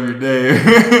looking up your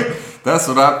name. That's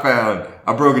what I found.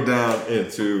 I broke it down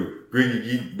into Greeky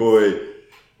Geek Boy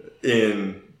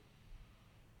in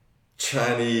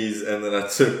Chinese, and then I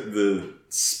took the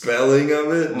spelling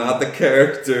of it, not the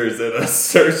characters, and I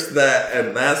searched that,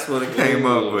 and that's what it came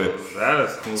up with. That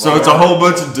is cool. So it's a whole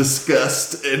bunch of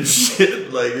disgust and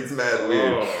shit. Like, it's mad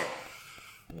weird. Oh.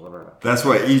 Whatever. That's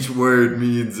what each word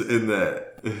means in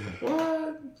that.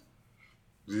 What?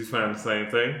 Did you find the same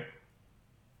thing?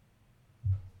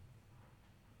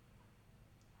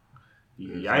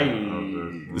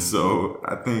 Yikes. So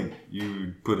I think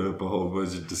you put up a whole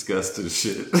bunch of disgusting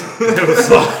shit. It was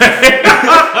like,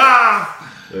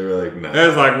 They were like, nah. it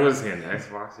was like, what's in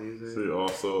Xbox user? See,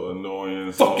 also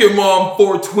annoying. Fuck your mom,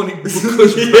 420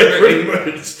 Yeah, pretty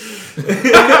much.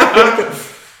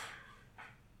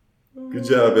 Good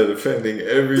job at offending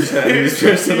every Chinese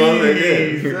person on that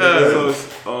game.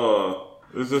 So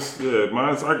it's just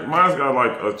mine's got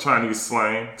like a Chinese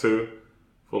slang too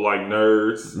for like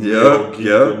nerds. Yep, Geek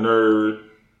yep. or nerd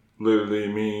literally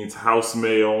means house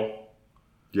male.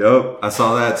 Yup, I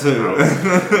saw that too.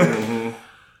 Mm-hmm.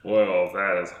 Well,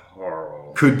 that is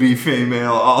horrible. Could be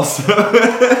female also.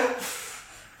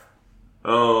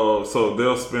 Oh, so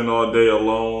they'll spend all day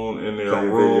alone in their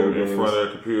Playing room video in front of games. their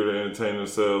computer, entertaining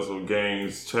themselves with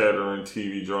games, chattering,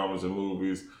 TV dramas, and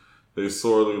movies. They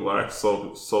sorely lack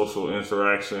social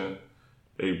interaction.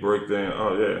 A breakdown.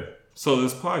 Oh yeah, So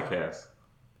this podcast.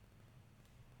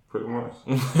 pretty much.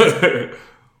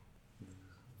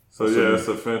 So yeah, it's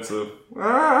offensive.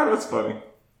 That's funny.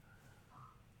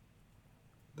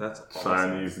 That's awesome.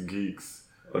 Chinese geeks.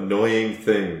 Annoying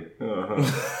thing. Uh-huh.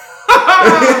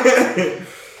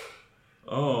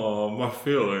 Oh, my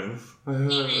feelings. 令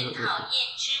人讨厌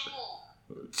之物。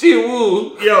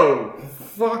 Jiwoo, yo,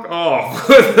 fuck off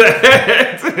with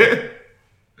that.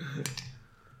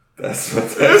 That's what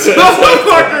This that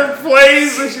motherfucker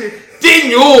plays and shit.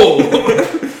 Daniel.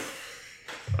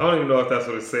 I don't even know if that's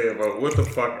what it said, but what the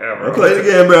fuck ever. Play it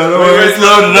again, bro. Don't worry, it's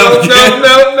loaded no, up again.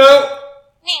 no.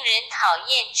 令人讨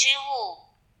厌之物。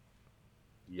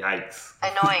 Yikes.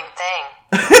 Annoying thing.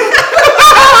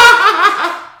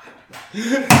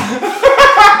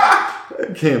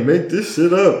 I can't make this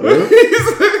shit up, bro.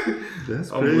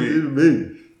 That's crazy to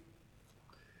me.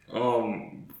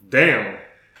 Damn.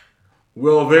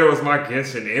 Well, there was my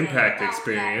Genshin Impact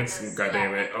experience. God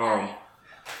damn it.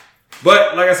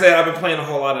 But like I said, I've been playing a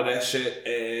whole lot of that shit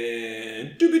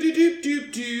and been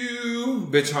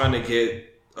trying to get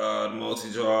the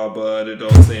multi-draw, but it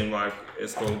don't seem like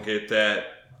it's gonna get that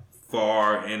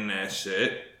far in that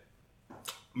shit.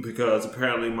 Because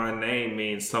apparently my name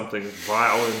means something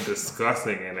vile and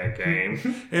disgusting in that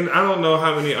game. And I don't know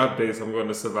how many updates I'm going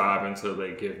to survive until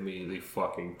they give me the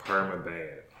fucking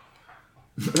permaban.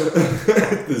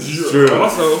 This is true.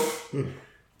 Also,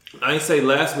 I ain't say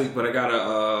last week, but I got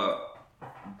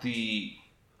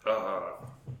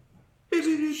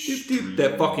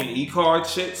that fucking e-card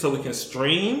shit so we can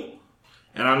stream.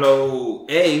 And I know,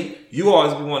 you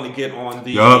always be wanting to get on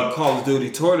the Yup. Call of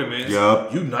Duty tournaments.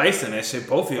 Yup. You nice in that shit.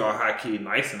 Both of y'all high key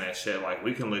nice in that shit. Like,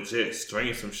 we can legit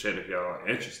stream some shit if y'all are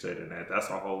interested in that. That's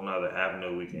a whole nother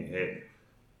avenue we can hit.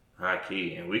 High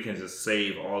key. And we can just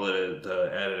save all of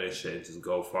the editing shit and just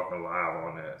go fucking live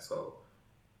on that. So,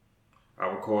 I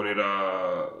recorded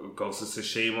Ghost of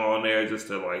Tsushima on there just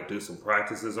to like do some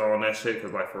practices on that shit.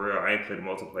 Because, like, for real, I ain't played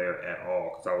multiplayer at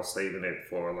all. Because I was saving it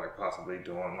for, like, possibly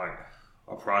doing, like,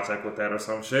 a project with that or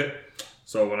some shit.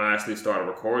 So when I actually started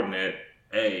recording it,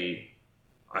 I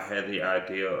had the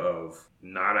idea of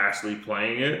not actually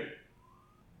playing it.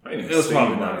 I ain't It was seen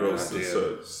probably my not a good Ghost idea.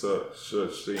 of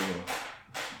Tsushima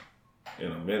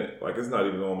in a minute. Like, it's not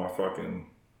even on my fucking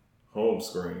home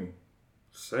screen.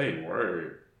 Say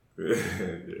word. Yeah.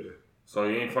 So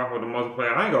you ain't fucking with the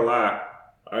multiplayer? I ain't gonna lie.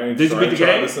 Did you beat the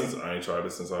game? I ain't tried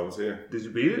it since I was here. Did you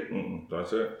beat it?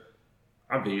 That's it.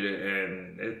 I beat it,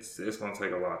 and it's gonna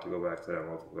take a lot to go back to that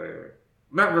multiplayer.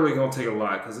 Not really gonna take a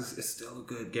lot because it's still a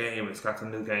good game. It's got the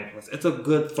new game plus. It's a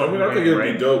good fucking game. I think it'd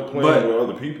right? be dope playing But- with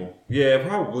other people. Yeah,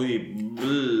 probably.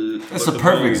 That's But a the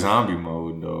perfect mode- zombie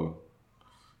mode, though.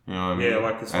 You know what I mean? Yeah,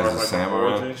 like as far as, like, the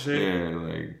hordes and shit? Yeah,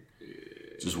 like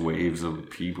just waves of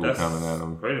people That's coming at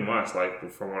them. pretty much like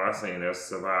from what I've seen. There's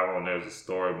survival and there's a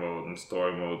story mode, and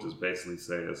story mode just basically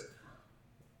says,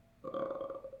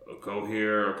 go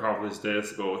here, accomplish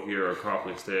this, go here,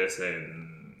 accomplish this,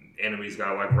 and enemies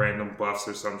got like random buffs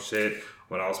or some shit.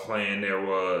 When I was playing, there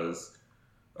was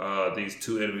these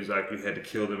two enemies, like you had to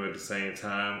kill them at the same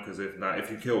time, because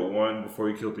if you kill one before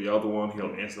you kill the other one,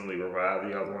 he'll instantly revive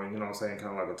the other one, you know what I'm saying?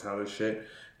 Kind of like a Teller shit.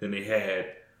 Then they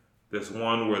had this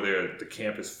one where the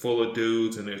camp is full of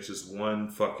dudes, and there's just one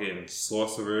fucking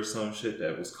sorcerer or some shit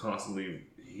that was constantly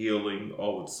healing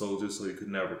all the soldiers, so you could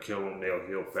never kill them. They'll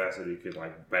heal faster. You could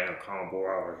like bang a combo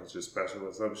out or hit your special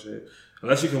or some shit.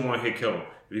 Unless you can one hit kill them.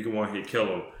 If you can one hit kill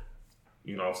them,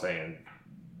 you know what I'm saying,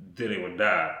 then they would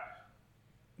die.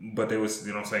 But there was,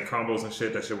 you know what I'm saying, combos and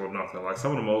shit, that shit was nothing. Like,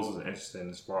 some of the modes was interesting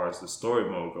as far as the story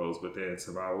mode goes, but then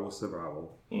survival was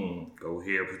survival. Go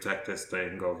here, protect this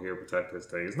thing. Go here, protect this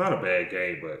thing. It's not a bad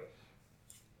game, but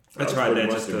I tried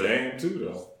that just the game too,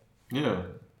 though. Yeah.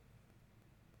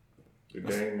 The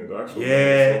game is actually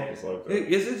yeah. like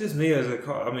that. Is it just me, or is it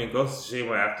called? I mean, Ghost of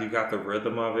Tsushima, after you got the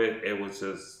rhythm of it, it was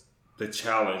just, the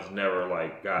challenge never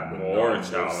like got more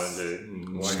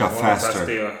challenging. Just Like, got faster. I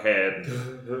still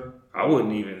had. I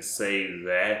wouldn't even say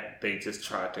that. They just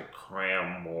tried to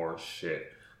cram more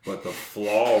shit. But the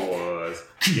flaw was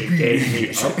it gave me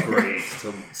upgrades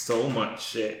to so much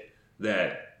shit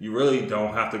that you really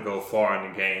don't have to go far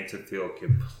in the game to feel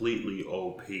completely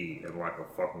OP in like a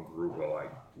fucking group of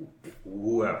like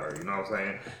whoever, you know what I'm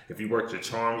saying? If you work your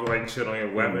charms away and shit on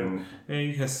your weapon, and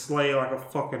you can slay like a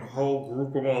fucking whole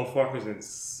group of motherfuckers in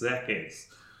seconds.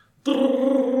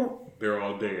 They're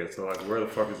all dead. So like, where the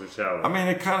fuck is the challenge? I mean,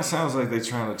 it kind of sounds like they're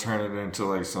trying to turn it into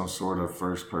like some sort of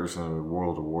first-person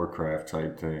World of Warcraft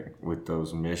type thing with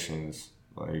those missions.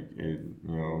 Like, it,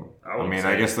 you know,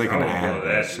 I guess they can add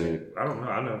that shit. I don't know.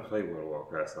 I never played World of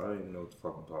Warcraft, so I don't even know what the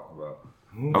fuck I'm talking about.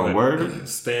 Oh, word?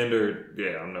 Standard,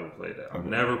 yeah, I've never played that. I've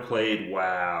never played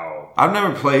WoW. I've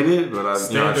never played it, but I've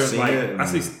Standard, seen like, it. I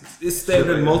see it's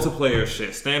standard multiplayer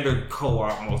shit. Standard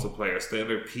co-op multiplayer.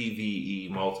 Standard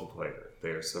PvE multiplayer.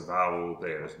 There's survival.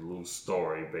 There's loose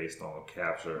story based on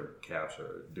capture,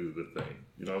 do the thing.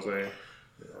 You know what I'm saying?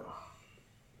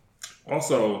 Yeah.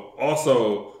 Also,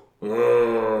 I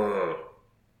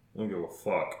don't give a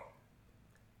fuck.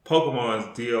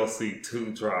 Pokemon's DLC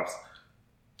 2 drops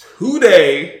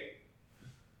today,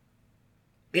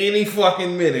 any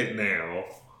fucking minute now.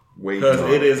 Because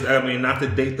it is, I mean, not to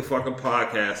date the fucking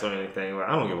podcast or anything, but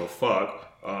I don't give a fuck.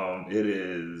 It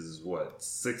is, what,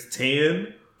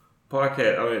 6:10?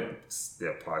 Podcast.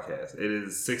 It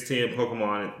is 6:10.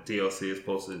 Pokemon DLC is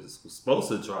supposed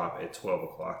to drop at 12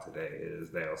 o'clock today. It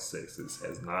is now 6. It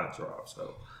has not dropped,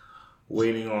 so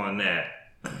waiting on that.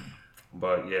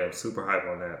 But yeah, I'm super hype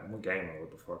on that. I'm a gamer.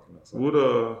 What the fuck?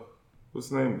 What's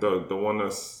the name? The one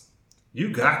that's...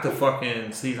 You got the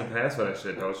fucking season pass for that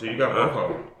shit, don't you? You got both of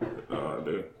them. I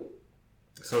do.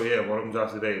 So yeah, one of them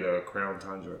drops today. The Crown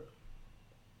Tundra.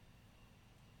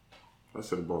 I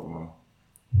should have bought mine.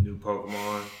 New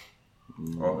Pokemon,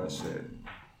 all that shit.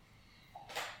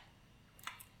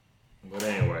 But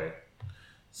anyway,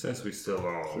 since we still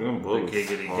on the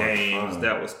Giggity Games,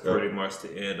 that was pretty much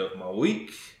the end of my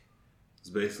week. It's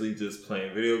basically just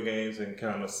playing video games and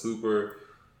kind of super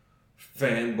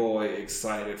fanboy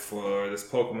excited for this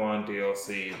Pokemon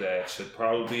DLC that should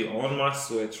probably be on my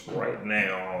Switch right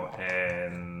now,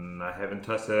 and I haven't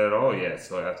touched it at all yet.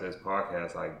 So after this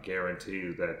podcast, I guarantee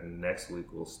you that next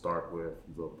week we'll start with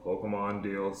the Pokemon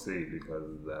DLC,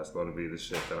 because that's going to be the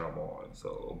shit that I'm on.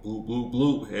 So bloop, bloop,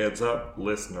 bloop, heads up,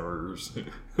 listeners.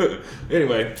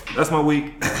 Anyway, that's my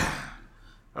week. That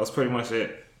was pretty much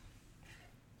it.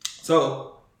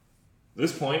 So, at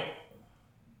this point,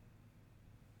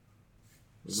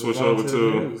 switch over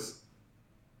to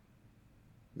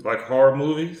you like horror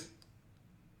movies?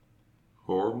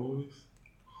 Horror movies?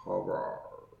 Horror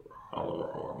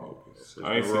movies.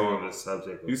 I ain't on the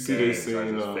subject of you see games, they seen,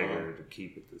 I just figured to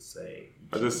keep it the same.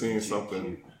 I just seen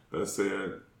something that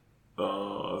said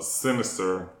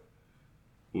Sinister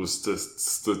was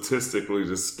statistically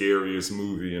the scariest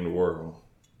movie in the world.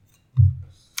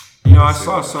 You know, I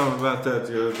saw something about that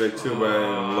the other day too, but I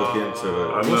didn't look into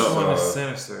it. Which one is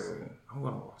Sinister? I'm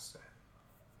gonna watch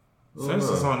that.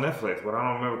 Sinister's on Netflix, but I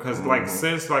don't remember because like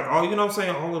since like all, you know what I'm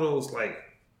saying, all of those like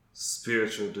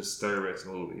spiritual disturbance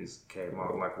movies came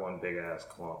out like one big ass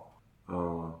clump.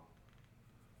 What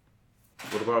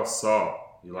about Saw?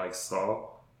 You like Saw?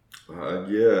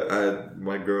 Yeah,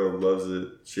 my girl loves it.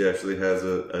 She actually has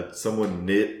someone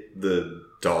knit the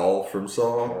doll from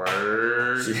Saw.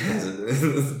 Word. She has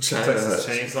it. Texas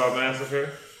Chainsaw Massacre.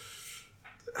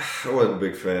 I wasn't a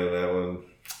big fan of that one.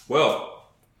 Well,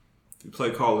 you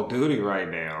play Call of Duty right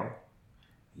now.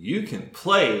 You can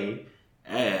play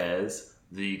as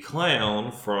the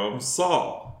clown from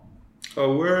Saw.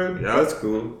 Oh, word? Yeah. That's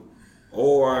cool.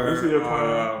 Or Who's he a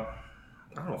plan?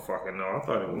 I don't fucking know. I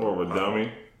thought it was More of a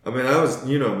dummy. I mean, I was,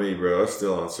 you know me, bro. I was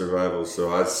still on survival,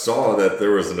 so I saw that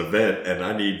there was an event, and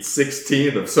I need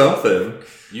 16 of something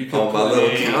You could on my little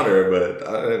play- counter, but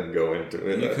I didn't go into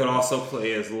it. You could also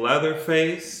play as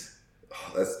Leatherface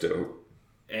Oh, that's dope.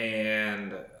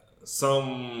 and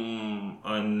some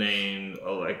unnamed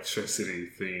electricity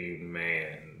themed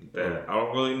man that I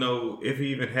don't really know if he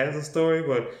even has a story,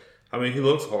 but I mean, he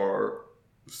looks hard,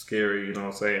 scary. You know what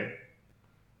I'm saying?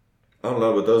 I don't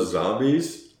know, but those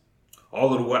zombies.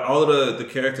 All of the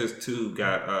characters too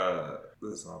got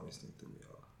the zombies thing threw me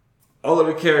off. All of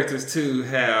the characters too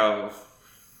have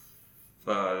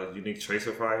unique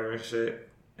tracer fire and shit,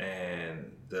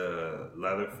 and the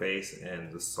Leatherface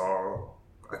and the Saw,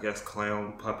 I guess,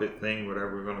 clown puppet thing,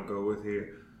 whatever we're gonna go with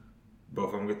here.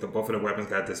 Both of the weapons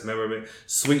got dismemberment.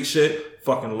 Sweet shit.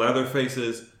 Fucking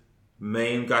Leatherface's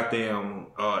main goddamn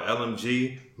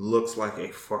LMG looks like a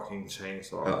fucking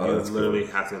chainsaw. Oh, You that's literally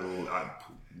have to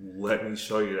let me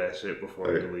show you that shit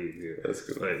before you leave here. That's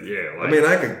cool. But yeah, I like, mean,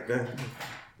 I could.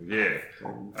 yeah,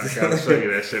 I gotta show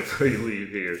you that shit before you leave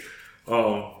here.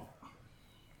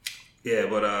 Yeah,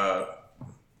 but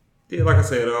yeah, like I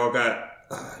said, they all got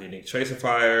unique tracer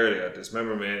fire. They got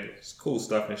dismemberment. It's cool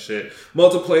stuff and shit.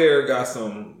 Multiplayer got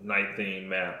some night theme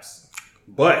maps,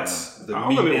 but the I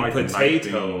meat really and like the night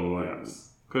theme potato. maps.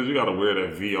 Because you got to wear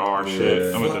that VR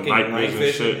shit. I mean, the Fucking night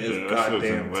vision shit. is Yeah, that shit's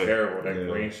in goddamn the way. terrible. That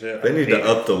Yeah. green shit. They I need hate to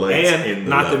up the lights and in the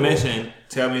not to level. mention,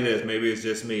 tell me this, maybe it's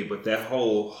just me, but that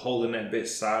whole holding that bitch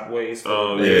sideways.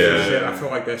 Oh, yeah. Shit, I feel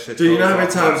like that shit. Dude, you know how many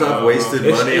throws off times my- I've wasted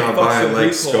It- money it on fucks buying the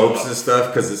like recoil scopes up. and stuff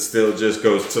because it still just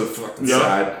goes to the fucking Yep.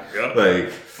 side. Yep.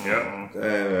 Like, Yep.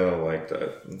 I don't like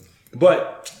that.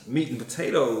 But meat and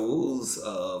potatoes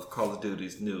of Call of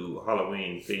Duty's new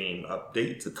Halloween theme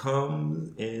update to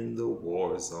come in the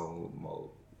Warzone mode.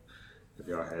 If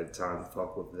y'all had time to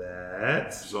fuck with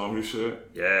that, Zombie shit.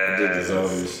 yeah. I did the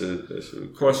zombie shit. That shit.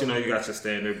 Of course, you know you got your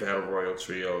standard battle royal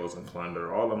trios and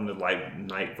plunder. All of them the like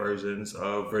night versions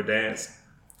of Verdansk.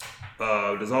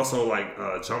 There's also like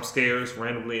jump scares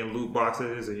randomly in loot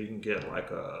boxes, and you can get like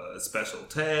special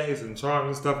tags and charms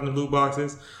and stuff in the loot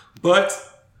boxes. But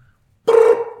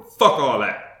fuck all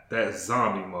that. That's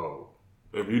zombie mode.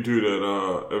 If you do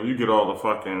that, if you get all the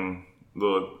fucking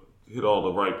hit all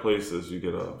the right places, you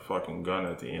get a fucking gun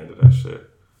at the end of that shit.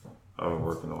 I've been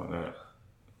working on that,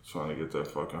 trying to get that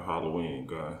fucking Halloween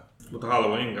gun. What the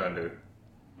Halloween gun do?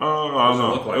 I don't it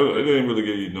look know. like? It didn't really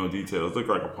give you no details. It looked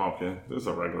like a pumpkin. It's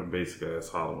a regular basic ass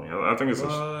Halloween. I think it's a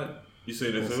What? You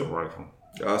see this it's a too? rifle.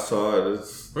 I saw it.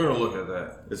 We're gonna look at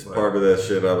that. It's Like, part of that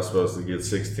shit I was supposed to get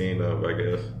 16 of, I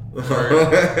guess.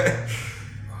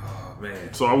 oh,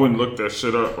 man. So I wouldn't look that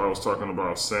shit up. I was talking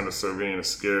about Sinister being a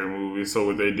scary movie. So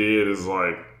what they did is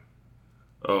like,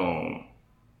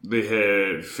 they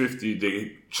had 50.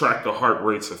 They tracked the heart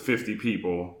rates of 50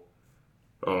 people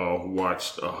who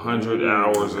watched 100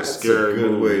 hours of That's scary a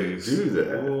good movies, way to do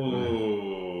that.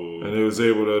 Ooh. and it was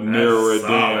able to narrow it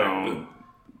solid. down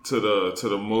to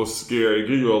the most scary.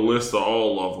 Give you a list of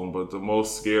all of them, but the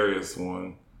most scariest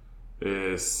one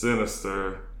is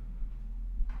Sinister.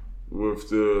 With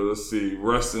the, let's see,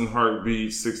 resting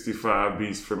heartbeat, 65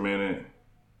 beats per minute.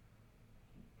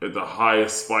 At the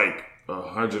highest spike,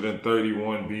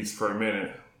 131 beats per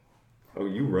minute. Oh,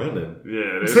 you running?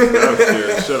 Yeah, that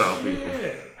scared the shit out of people.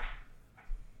 Yeah.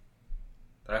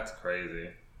 That's crazy.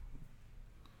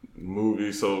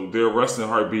 Movie, so their resting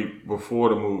heartbeat before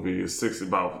the movie is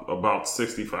about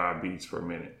 65 beats per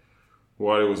minute.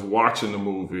 While they was watching the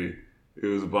movie, it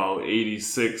was about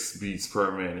 86 beats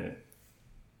per minute.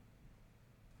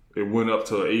 It went up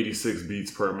to 86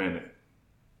 beats per minute.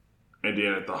 And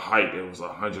then at the height, it was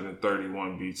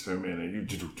 131 beats per minute.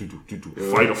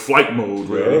 You fight or flight mode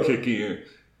ready to kick in.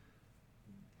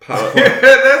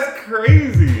 That's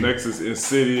crazy. Next is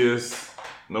Insidious.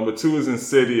 Number 2 is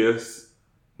Insidious.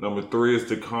 Number 3 is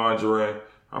The Conjuring.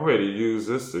 I'm ready to use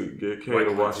this to get Kay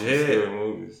to watch some legit. scary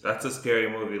movies. That's a scary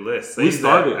movie list. We Save that,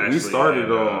 started.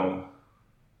 actually,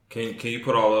 and, can you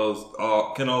put all those?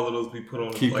 Can all of those be put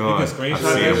on? Keep like, going. You can screenshot I've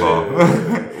seen that them all.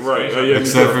 shit? Right. Yeah,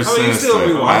 Except for I mean, you still be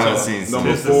Sinister. I watching haven't them. seen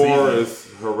Number Sinister. 4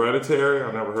 is Hereditary.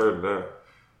 I never heard of that.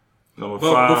 Number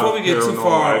But 5. before we get too Paranormal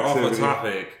far off the Activity.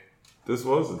 topic, This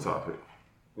was the topic,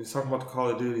 we was talking about the Call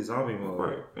of Duty zombie mode.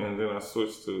 right? And then I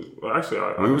switched to. Well, actually,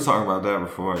 We were talking about that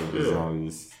before. The Yeah.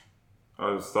 zombies.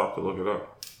 I just stopped to look it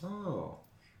up. Oh,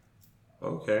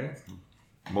 okay.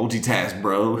 Multitask,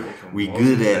 bro. We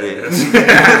good at it.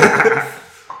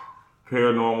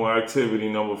 Paranormal Activity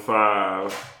number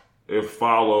 5. It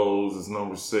Follows is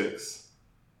number 6.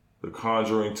 The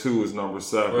Conjuring 2 is number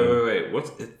 7. Wait. What's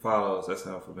It Follows? That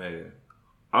sounds familiar.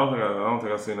 I don't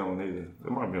think I've seen that one either. It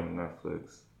might be on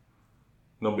Netflix.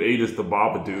 Number 8 is The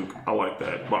Babadook. I like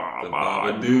that.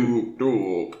 Babadook.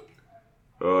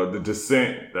 The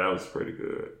Descent, that was pretty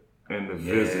good. And The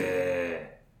Visit. Yeah.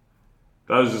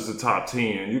 That was just the top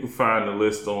 10. You can find the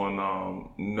list on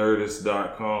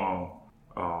Nerdist.com.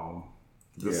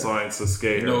 The Science of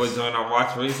Scares. You know what joint I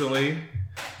watched recently?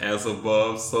 As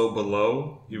Above, So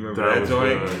Below. You remember That that was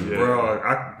joint? good, yeah.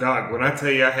 Bro, Doc, when I tell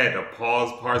you I had to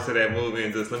pause parts of that movie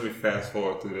and just let me fast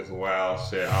forward through this wild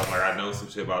shit. I was like, I know some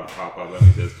shit about to pop up. Let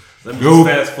me just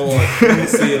fast forward. Let me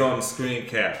see it on the screen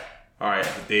cap. Alright,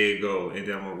 there you go. And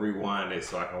then I'm going to rewind it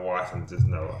so I can watch and just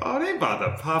know, oh, they about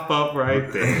to pop up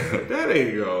right there. There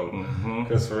you go.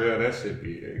 Because for real, that should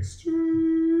be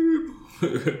extreme.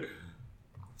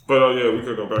 But yeah, we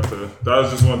could go back to that. I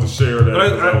just wanted to share that.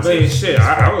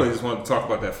 I really just want to talk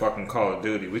about that fucking Call of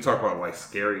Duty. We talk about like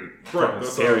scary shit.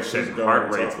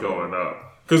 Heart rate's going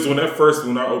up. Because when I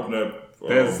opened up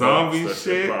that zombie box,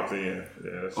 shit popped in.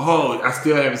 Yeah, I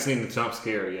still haven't seen the jump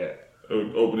scare yet.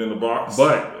 Opening the box,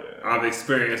 but I've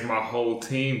experienced my whole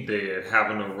team dead,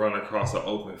 having to run across an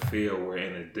open field where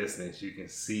in the distance you can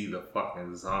see the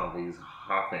fucking zombies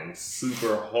hopping,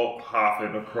 super Hulk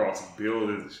hopping across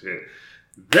buildings and shit.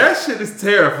 That shit is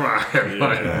terrifying.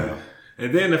 Yeah.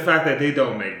 And then the fact that they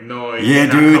don't make noise. Yeah,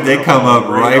 dude, they come up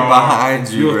right behind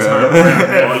you, bro.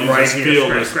 You just feel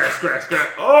this. Scratch.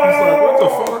 Oh, what the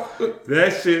fuck?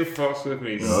 That shit fucks with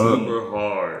me super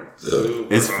hard.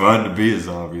 It's fun to be a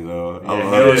zombie, though. I Yeah,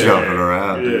 love jumping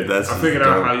around, dude. Yeah. That's I figured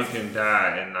out how you can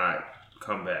die and not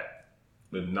come back.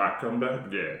 Did not come back?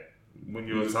 Yeah. When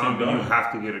you're You a just zombie, keep you dying.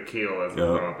 have to get a kill as a Yep.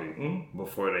 zombie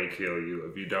before they kill you.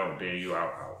 If you don't, then you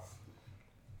out.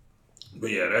 But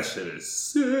yeah, that shit is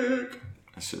sick.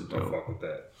 That shit Don't dope. fuck with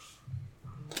that.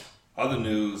 Other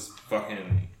news,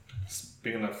 fucking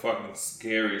speaking of fucking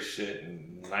scary shit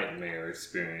and nightmare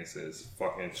experiences,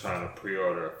 fucking trying to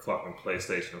pre-order a fucking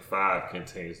PlayStation 5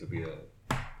 continues to be a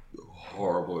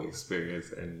horrible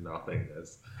experience and nothing.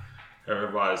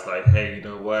 Everybody's like, hey, you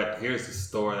know what? Here's the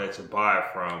store that you buy it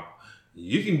from.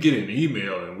 You can get an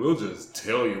email and we'll just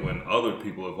tell you when other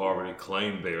people have already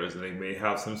claimed theirs and they may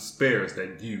have some spares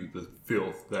that you, the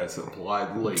filth that's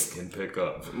applied late, can pick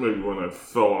up. Maybe one that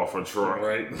fell off a truck.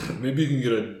 Right? Maybe you can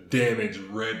get a damaged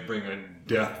Red Bringer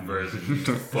Death version, you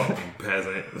fucking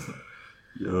peasant.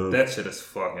 That shit is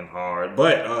fucking hard.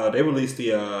 But they released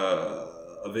a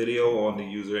video on the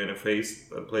user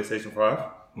interface of the PlayStation 5,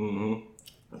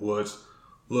 which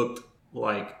looked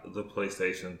like the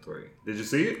PlayStation 3. Did you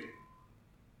see it?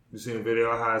 You seen a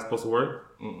video of how it's supposed to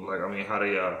work? Like, I mean, how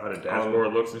the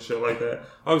dashboard looks and shit like that.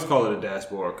 I always call it a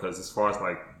dashboard because as far as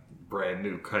like brand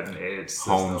new cutting edge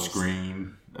systems, Home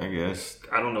screen, I guess.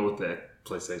 I don't know what that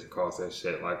PlayStation calls that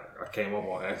shit. Like, I came up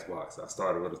on Xbox. I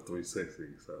started with a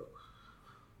 360, so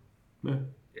yeah,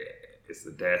 it's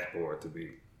the dashboard to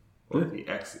be, or the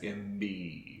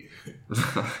XMB,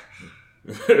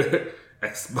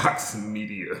 Xbox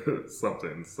Media,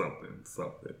 something.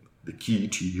 The key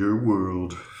to your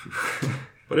world.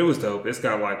 But it was dope. It's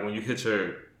got like when you hit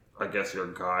your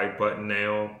guide button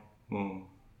now,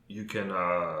 you can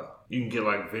get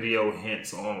like video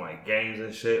hints on like games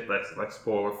and shit. That's like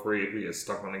spoiler free. If you get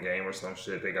stuck on a game or some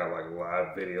shit, they got like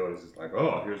live videos. It's like,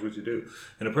 oh, here's what you do.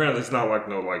 And apparently it's not like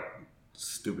no like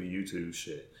stupid YouTube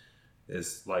shit.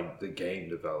 It's like the game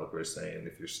developer saying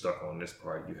if you're stuck on this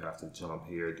part, you have to jump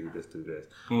here, do this.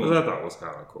 Which I thought was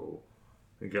kind of cool.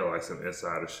 And get like some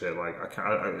insider shit. Like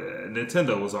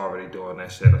Nintendo was already doing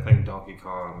that shit. I think Donkey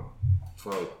Kong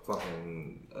for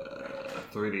fucking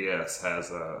 3DS has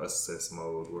a assist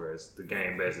mode, whereas the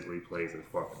game basically plays it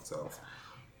fucking self.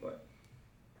 But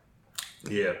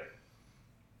yeah,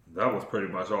 that was pretty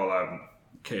much all I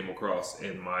came across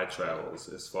in my travels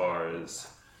as far as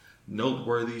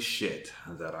noteworthy shit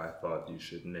that I thought you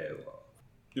should know of.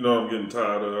 You know, I'm getting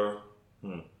tired of.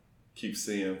 Keep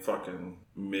seeing fucking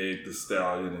Meg Thee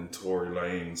Stallion and Tory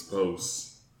Lanez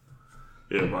posts.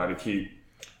 Everybody keep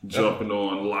jumping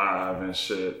on live and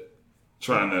shit,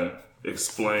 trying to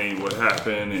explain what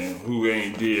happened and who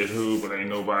ain't did who, but ain't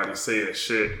nobody said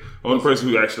shit. Only person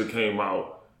who actually came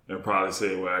out and probably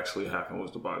said what actually happened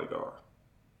was the bodyguard.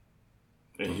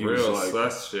 And he Real was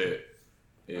like, sus shit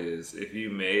is if you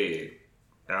made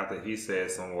after he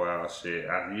said some wild shit,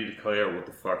 after you declared what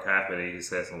the fuck happened and he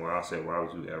said some wild shit, why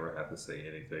would you ever have to say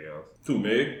anything else? who,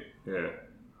 Meg? Yeah.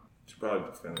 She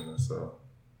probably defending herself.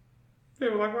 Yeah,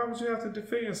 but like, why would you have to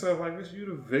defend yourself like this? You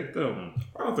the victim.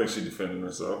 I don't think she defending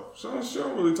herself. She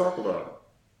don't really talk about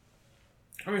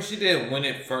it. I mean, she did when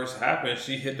it first happened.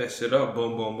 She hit that shit up,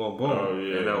 boom, boom, boom, boom, Oh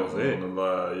yeah, and that was it. On the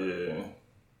lie, yeah.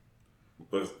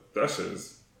 But that shit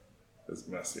is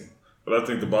messy. But I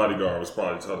think the bodyguard was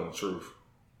probably telling the truth.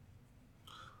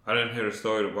 I didn't hear the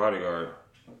story the bodyguard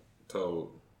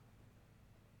told.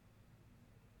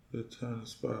 The tiny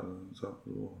spider on top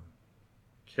of the wall.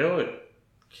 Kill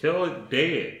it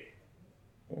dead.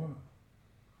 What?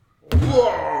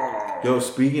 Yo,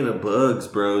 speaking of bugs,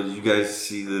 bro, did you guys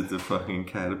see that the fucking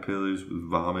caterpillars with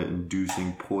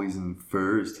vomit-inducing poison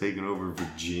fur is taking over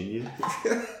Virginia? I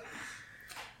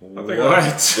think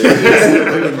What?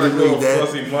 like little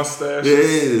fuzzy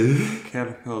mustaches. Yeah.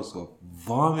 Caterpillars with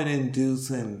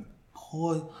vomit-inducing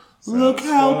poison. Look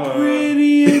how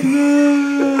pretty it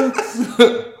looks.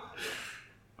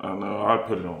 I know. I'd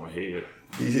put it on my head.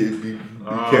 Be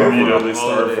Careful. Immediately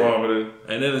start hold it. vomiting.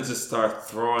 And then it just starts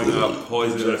throwing up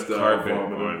poisonous Just carpet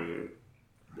vomiting. on you.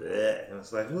 Blech. And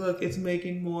it's like, look, it's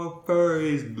making more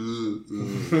furries.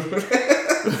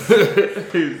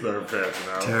 He started passing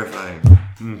out. Terrifying.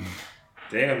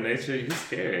 Damn, nature, you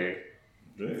scary.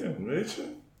 Damn, nature.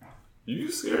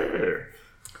 You scared.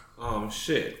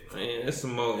 Shit. Man, it's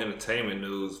some more entertainment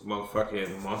news.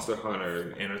 Motherfucking Monster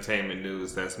Hunter entertainment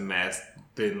news that's mass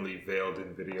thinly veiled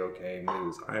in video game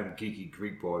news. I am Geeky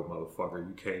Greek Boy, motherfucker.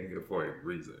 You came here for a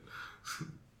reason.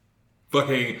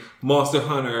 Fucking Monster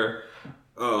Hunter,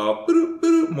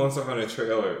 Monster Hunter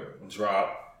trailer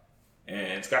drop, and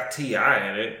it's got T.I.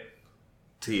 in it.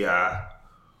 T.I.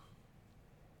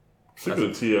 Speaking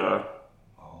of T.I.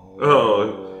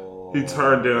 Oh, he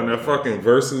turned down that fucking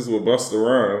verses with Busta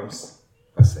Rhymes.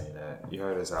 I seen that. You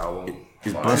heard his album?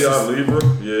 Is Fire. Busta, T.I. Libra?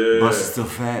 Yeah. Busta still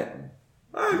fat?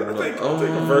 I think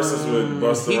a verses with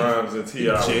Busta Rhymes and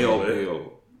T.I. Jail was lit.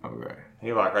 bill. Okay.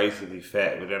 He like, I used to be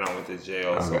fat, but then I went to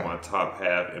jail, so Okay. my top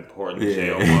half important Yeah.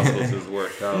 jail muscles is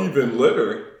worked out. Even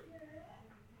litter.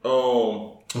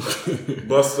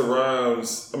 Busta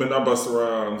Rhymes, not Busta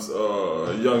Rhymes,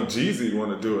 Young Jeezy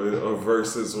want to do a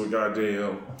versus with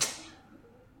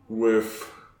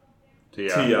with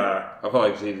T.I. I feel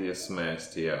like Jeezy is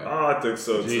smashed T.I. Oh, I think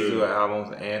so Jeezy too. with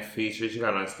albums and features. You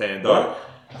gotta understand, What?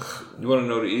 dog. You wanna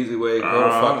know the easy way? Go to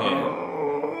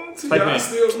fucking type T.I. in-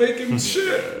 still making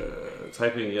shit.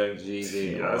 type in Young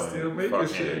Jeezy. T.I. still making fucking-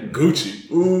 shit.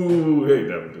 Gucci. Ooh, they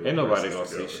never do. Ain't nobody verses gonna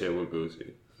see together. shit with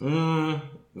Gucci.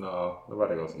 No,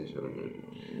 nobody gonna see shit with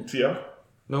Gucci. T.I.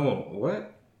 No one.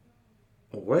 What?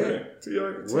 What? Yeah,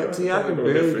 T.I. What? T.I. can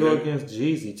barely go against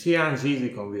Jeezy. T.I. and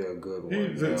Jeezy gonna be a good one.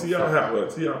 Yeah,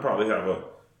 T.I. probably have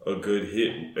a good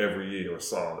hit every year or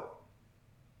solid.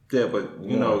 Yeah, but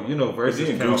you know, versus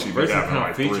Then count, Gucci be versus having count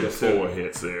like 3 or features 4 too.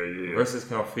 hits there. Yeah. Versus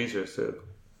count features too.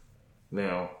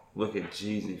 Now look at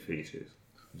Jeezy features.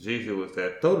 Jeezy was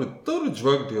that. Throw the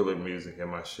drug dealer music in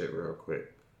my shit real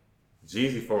quick.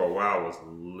 Jeezy for a while was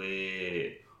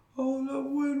lit. All up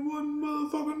with one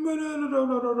motherfucking minute.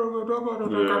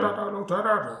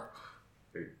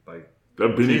 Like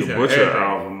That Benny Jeezy the had Butcher everything.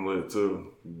 album lit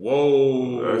too.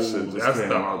 whoa, That shit just that's came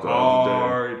the out the other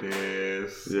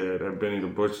hardest. Yeah, that Benny the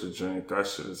Butcher drink, that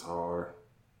shit is hard.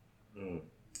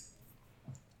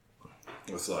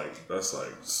 That's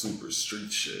like super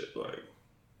street shit. Like,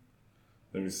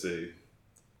 let me see.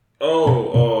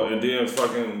 And then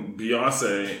fucking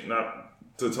Beyonce,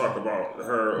 not to talk about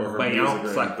her or her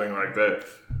music or anything like that.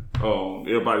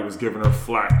 Everybody was giving her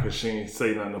flack because she didn't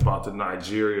say nothing about the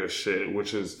Nigeria shit,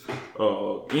 which is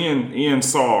in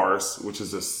SARS, which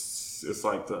is it's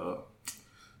like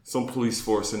some police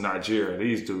force in Nigeria.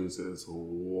 These dudes is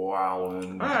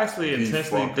wilding. I actually the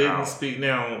intentionally fuck didn't out. speak.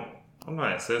 Now, I'm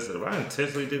not insensitive. I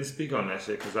intentionally didn't speak on that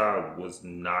shit because I was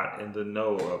not in the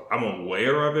know of. I'm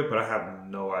aware of it, but I have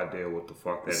no idea what the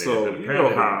fuck that is. So, And you know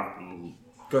apparently-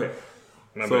 how- Go ahead.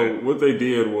 My So bad. what they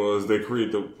did was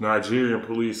the Nigerian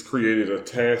police created a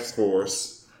task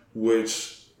force,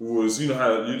 which was, you know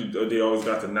how they always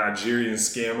got the Nigerian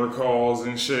scammer calls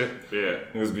and shit. Yeah.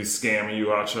 It was be scamming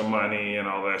you out your money and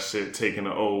all that shit, taking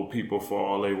the old people for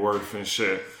all they worth and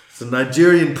shit. So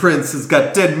Nigerian prince has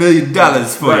got $10 million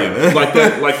for you. like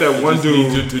that one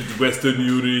dude. to Western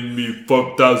Union me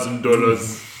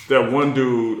 $4,000. That one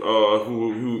dude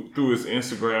who through his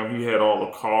Instagram he had all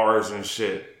the cars and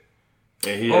shit,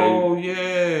 and he had, Oh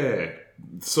yeah.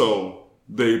 so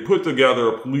they put together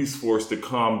a police force to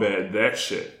combat that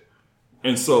shit.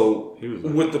 And so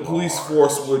what the police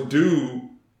force would do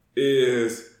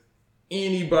is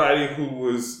anybody who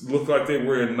looked like they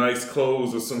were in nice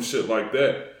clothes or some shit like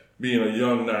that, being a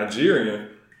young Nigerian,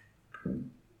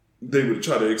 they would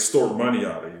try to extort money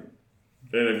out of you.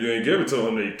 And if you ain't give it to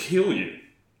them, they'd kill you.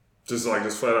 Just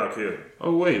flat out kill you.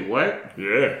 Oh wait, what?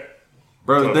 Yeah.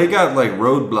 Bro, they got like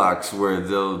roadblocks where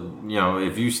they'll,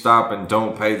 if you stop and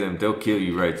don't pay them, they'll kill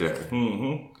you right there.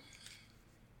 Mm-hmm.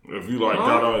 If you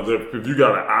if you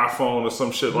got an iPhone or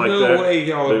some shit like no that, way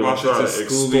y'all they about gonna try to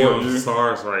school me extort on you.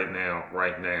 SARS right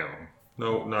now.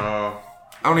 No.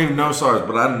 I don't even know SARS,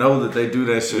 but I know that they do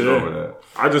that shit Yeah. over there.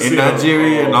 I just In seen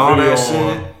Nigeria a and all video that shit.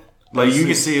 on- Like, you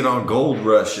can see it on Gold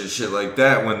Rush and shit like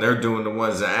that when they're doing the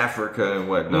ones in Africa and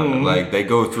whatnot. Mm-hmm. Like, they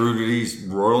go through to these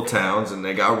royal towns and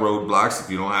they got roadblocks. If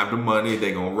you don't have the money,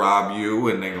 they gonna rob you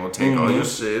and they gonna take all your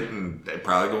shit and they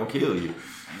probably gonna kill you.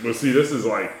 But see, this is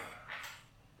like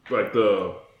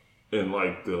the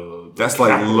That's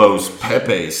like Los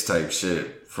Pepes type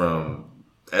shit from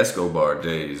Escobar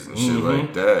days and shit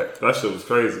like that. That shit was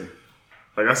crazy.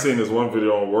 Like, I seen this one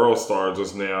video on World Star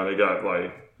just now. They got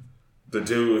like the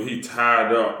dude, he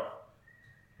tied up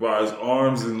by his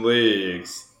arms and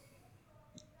legs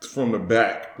from the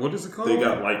back. What is it called? They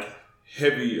got like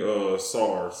heavy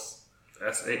SARS.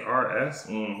 SARS?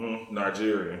 Mm-hmm.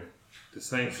 Nigerian. The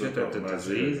same shit that the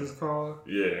disease is called?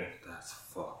 Yeah. That's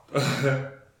fucked.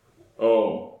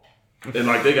 Oh. And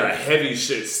like they got heavy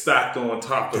shit stacked on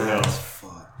top of them.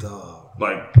 Fucked up.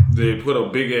 Like they put a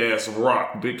big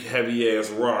heavy ass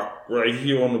rock right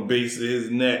here on the base of his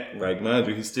neck. Like, mind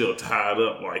you, he's still tied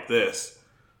up like this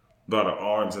by the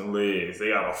arms and legs. They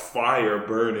got a fire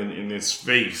burning in his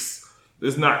face.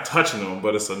 It's not touching him,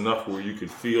 but it's enough where you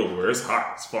could feel where it's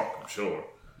hot as fuck, I'm sure.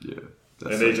 Yeah.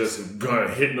 And they just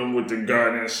hitting them with the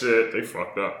gun and shit. They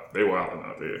fucked up. They wilding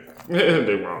out there.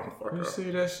 They wilding fuck Where you up. see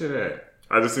that shit at?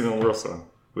 I just seen it on Real Son.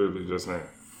 Literally just now.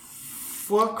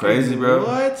 Fuck Crazy, bro.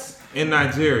 What? In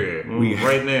Nigeria.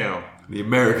 Right now. The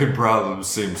American problems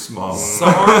seem small.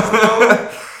 SARS,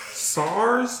 though?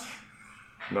 SARS?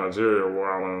 Nigeria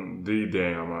wilding the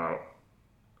damn out.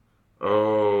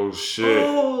 Oh shit.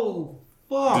 Oh,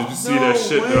 fuck. Did you see that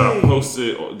shit that I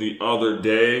posted the other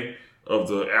day of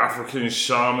the African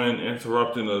shaman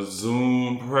interrupting a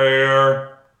Zoom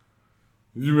prayer?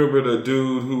 You remember the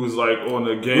dude who was like on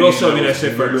the game? Will show me that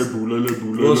shit first.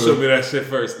 Will show me that shit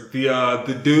first.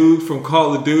 The dude from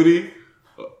Call of Duty.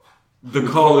 The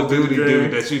Call of Duty game?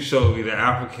 dude that you showed me, the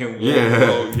African.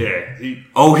 Yeah. Yeah. He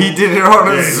did it on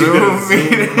a he Zoom did a Zoom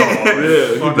meeting. call.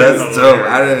 Yeah, Fuck That's dope.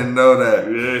 I didn't know that.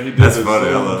 Yeah, he did. That's a funny.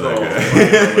 I Zoom love that call. guy.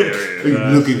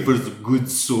 Hilarious. for some good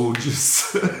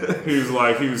soldiers? He was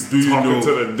talking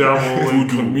to the devil and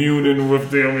communing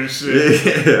with them and shit.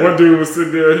 Yeah. One dude was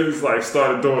sitting there, he was like,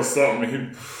 started doing something, and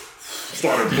he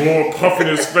started puffing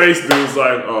his face. Dude was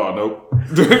like, oh, nope.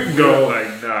 Go,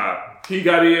 like, nah. He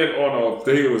got in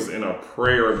he was in a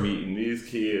prayer meeting. These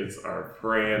kids are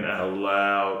praying out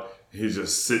loud. He's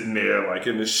just sitting there, like,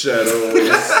 in the shadows.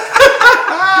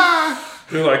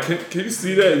 You're like, can you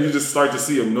see that? And you just start to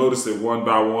see him notice it one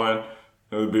by one.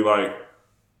 And it'd be like,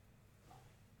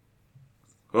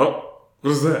 oh,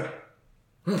 what is that?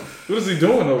 What is he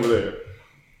doing over there?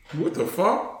 What the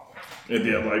fuck? And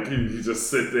then, like, he just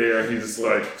sit there, he just,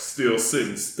 like, still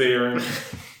sitting, staring.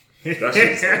 That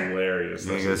shit's hilarious.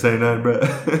 You ain't gonna say nothing, bro.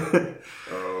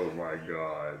 Oh my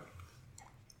god.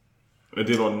 And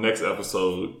then on the next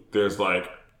episode, there's, like,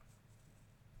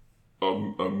 a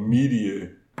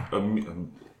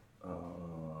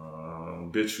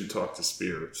bitch who talk to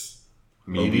spirits.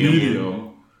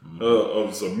 Medium?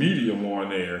 It's a medium on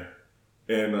there.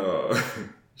 And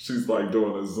she's like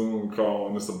doing a Zoom call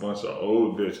and it's a bunch of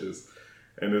old bitches.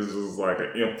 And it's just like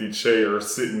an empty chair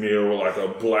sitting there with like a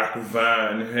black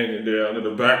vine hanging down in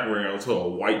the background to a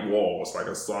white wall. It's like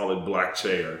a solid black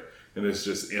chair. And it's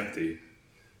just empty.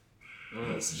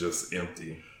 It's just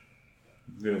empty.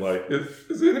 They're like,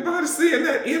 is anybody seeing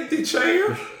that empty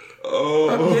chair?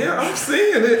 Oh, yeah, I'm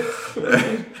seeing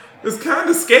it. It's kind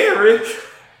of scary.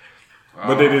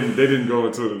 But they didn't go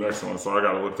into the next one, so I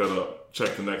gotta look that up.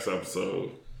 Check the next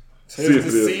episode. See if It's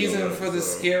it the is season another for the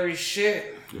episode. scary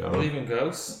shit. Yeah. I believe in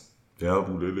ghosts. Yeah.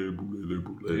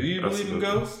 Do you believe in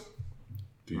ghosts?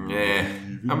 Yeah.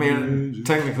 I mean,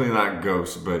 technically not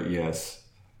ghosts, but yes.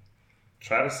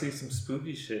 Try to see some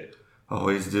spooky shit.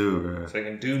 Always do, bro. So I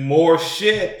can do more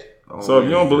shit So if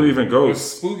you don't believe in with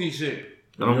ghosts, spooky shit.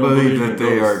 I don't You don't believe believe that in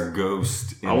they ghosts? are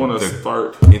ghosts I want to the,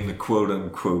 start. in the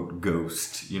quote-unquote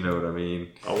ghost. You know what I mean?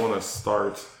 I want to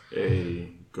start a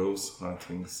ghost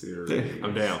hunting series.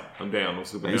 I'm down. I'm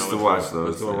super I down. used to Let's watch do it. those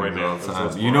Let's do it right things now. all the Let's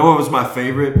time. do it You know what was my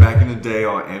favorite? Back in the day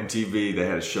on MTV, they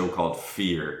had a show called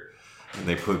Fear. And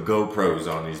they put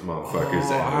GoPros on these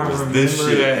motherfuckers. I and it was this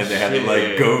remember shit. that And they had to shit.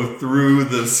 like go through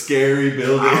the scary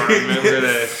building. I remember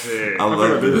that shit. I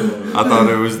loved it. I thought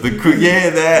it was the cool. Yeah,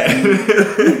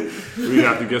 that. We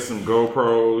have to get some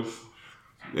GoPros.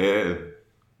 Yeah.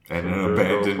 And an Some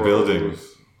abandoned GoPros. building.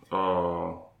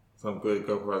 some good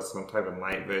GoPro, some type of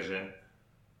night vision,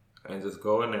 and just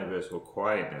go in there bitch with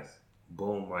quietness.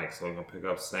 Boom mic so you can pick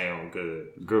up sound good.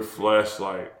 Good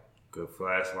flashlight. Good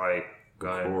flashlight,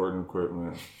 gun. Recording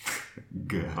equipment.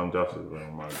 Good. I'm definitely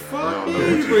bringing my gun. I Fuck don't you, know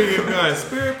what you bring your gun.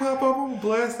 Spirit pop up, I'm gonna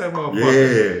blast that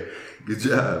motherfucker. Yeah. Good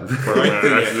job. Right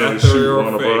there, accidentally after shoot your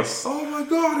one of face. us. Oh my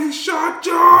god, he shot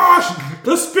Josh!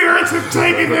 The spirits have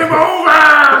taken him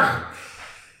over!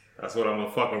 That's what I'm gonna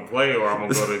fucking play, or I'm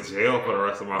gonna go to jail for the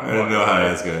rest of my I fucking don't know how life.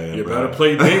 that's gonna end. You bro. better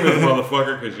play demons,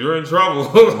 motherfucker, because you're in trouble.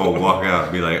 I'm gonna walk out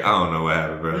and be like, I don't know what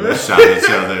happened, bro. They shot each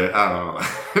other. I don't know.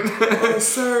 Oh,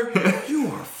 sir, you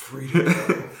are free to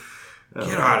go.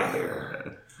 Get out of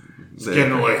here. It's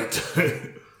getting late.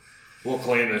 We'll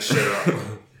clean this shit up.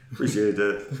 Appreciate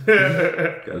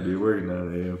that. Gotta be working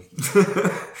on it.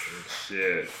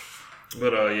 Shit.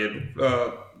 But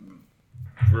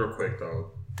real quick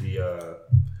though,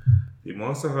 the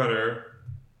Monster Hunter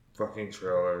fucking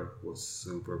trailer was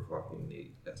super fucking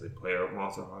neat. As a player of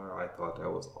Monster Hunter, I thought that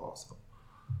was awesome.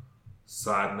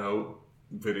 Side note,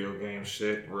 video game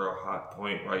shit, real hot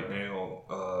point right now.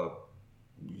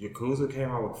 Yakuza came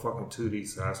out with fucking 2D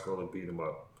side scroller beat 'em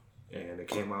up, and it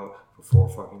came out for 4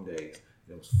 fucking days.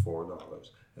 It was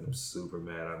 $4, and I'm super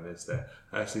mad I missed that.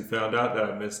 I actually found out that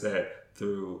I missed that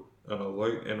through an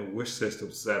alert and a wish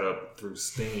system set up through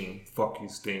Steam. Fuck you,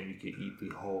 Steam. You can eat the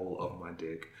whole of my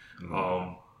dick.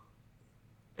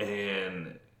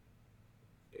 And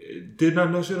did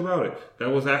not know shit about it. That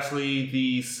was actually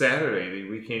the Saturday, the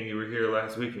weekend you were here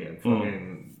last weekend.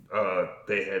 Fucking,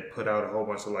 they had put out a whole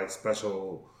bunch of like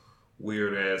special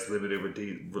weird ass limited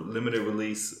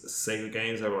release Sega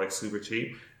games that were like super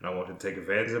cheap, and I wanted to take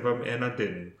advantage of them, and I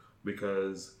didn't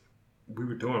because we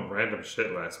were doing random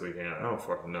shit last weekend. I don't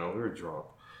fucking know. We were drunk.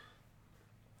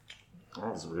 I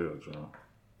was real drunk.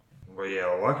 But yeah,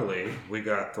 luckily we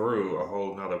got through a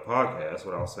whole nother podcast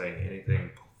without saying anything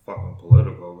fucking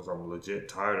political because I'm legit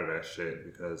tired of that shit.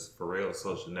 Because for real,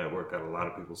 Social Network got a lot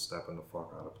of people stepping the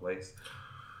fuck out of place.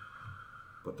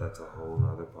 But that's a whole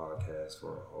nother podcast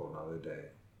for a whole nother day.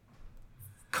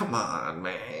 Come on,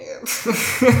 man.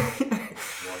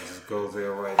 One just goes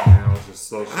there right now. It's just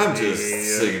social I'm media.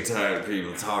 just sick and tired of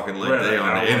people talking like Really, they on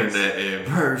I the was- internet in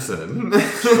person.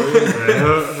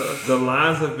 The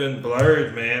lines have been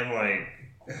blurred, man. Like,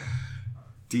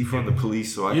 Defund the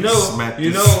police so I you can know, smack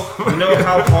you this. know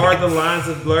how hard the lines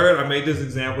have blurred. I made this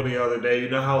example the other day. You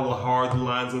know how hard the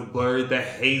lines have blurred. That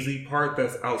hazy part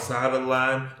that's outside of the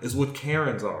line is what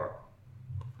Karens are.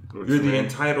 You're the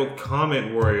entitled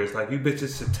comment warriors. Like, you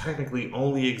bitches should technically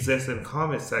only exist in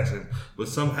comment sections, but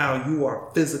somehow you are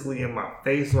physically in my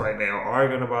face right now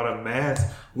arguing about a mask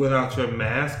without your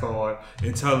mask on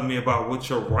and telling me about what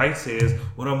your rights is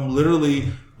when I'm literally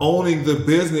owning the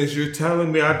business. You're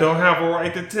telling me I don't have a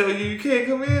right to tell you can't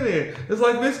come in here. It's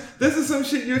like, bitch, this is some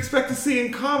shit you expect to see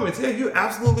in comments. Yeah, you're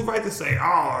absolutely right to say,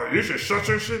 oh, you should shut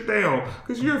your shit down.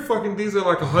 Because you're fucking, these are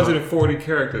like 140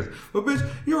 characters. But bitch,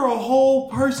 you're a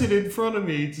whole person in front of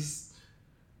me just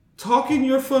talking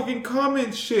your fucking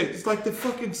comment shit. It's like the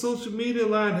fucking social media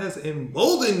line has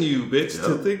emboldened you, bitch,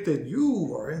 to think that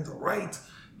you are in the right.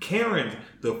 Karen,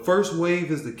 the first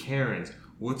wave is the Karens.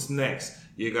 What's next?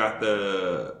 You got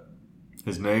the...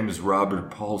 His name is Robert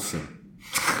Paulson.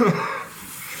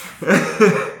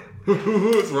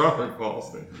 Who's Robert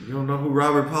Paulson? You don't know who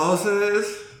Robert Paulson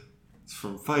is? It's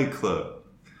from Fight Club.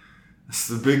 It's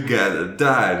the big guy that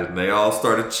died, and they all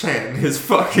started chanting his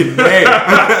fucking name.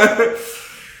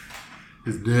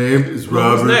 His name is Who's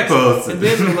Robert next? Paulson. And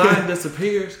then the line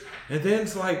disappears, and then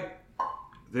it's like,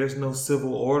 there's no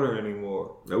civil order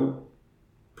anymore. Nope.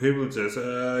 People just,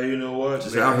 you know what?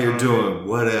 Just Make out a here comment. doing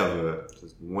whatever.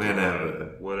 Just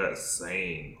whenever. Whatever.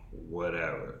 Saying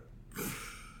whatever.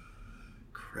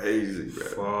 Crazy, bro.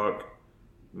 Fuck.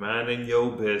 Minding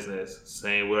your business.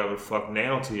 Saying whatever the fuck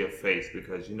now to your face.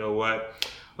 Because you know what?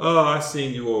 Oh, I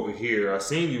seen you over here. I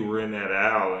seen you were in that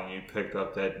aisle and you picked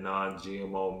up that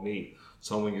non-GMO meat.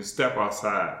 So when you step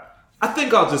outside, I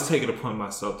think I'll just take it upon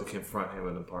myself to confront him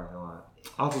in the parking lot.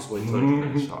 I'll just wait till you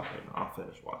finish talking. I'll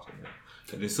finish watching him.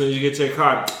 And as soon as you get your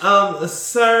car,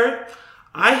 sir,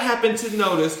 I happen to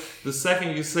notice the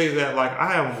second you say that, like,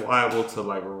 I am liable to,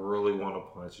 like, really want to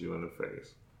punch you in the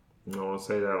face. You know what I'm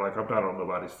saying? That, like, I'm not on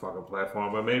nobody's fucking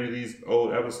platform, but maybe these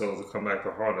old episodes will come back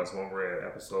to haunt us when we're at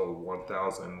episode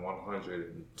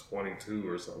 1122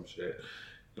 or some shit.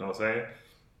 You know what I'm saying?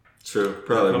 True,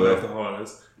 probably Come back to will. haunt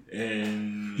us.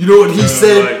 And You know what he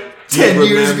said like, 10 you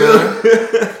years remember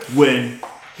ago? when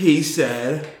he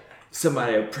said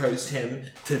somebody approached him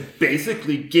to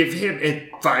basically give him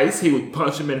advice, he would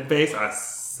punch him in the face. I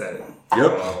said it.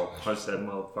 Yep. I'll punch that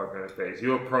motherfucker in the face.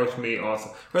 You approach me on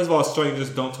some... First of all, strangers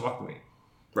don't talk to me.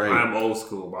 Right. I'm old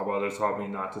school. My brother taught me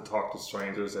not to talk to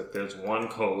strangers. If there's one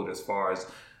code as far as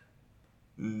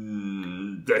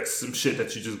that's some shit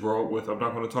that you just grow up with, I'm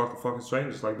not going to talk to fucking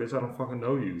strangers. Like, bitch, I don't fucking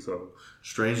know you. So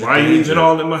Stranger why are you danger. even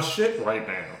all in my shit right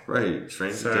now? Right.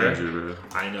 Stranger Sir, danger, bro.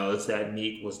 I noticed that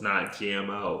meat was not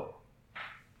GMO.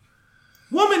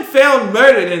 Woman found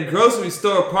murdered in grocery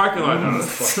store parking lot. No,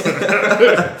 that's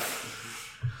fucking-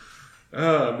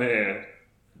 oh, man.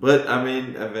 But I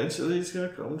mean, eventually it's gonna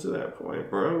come to that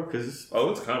point, bro. Because Oh,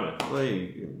 it's coming.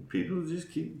 like people just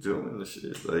keep doing the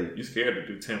shit. Like, You scared to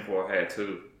do 10-4 hat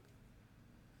too.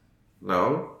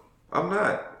 no, I'm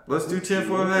not. Let's do 10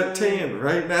 for that 10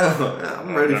 right now.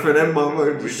 I'm ready for that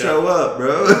motherfucker to We show up,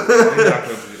 bro. We're not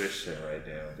going to do this shit right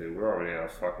now, dude. We're already at a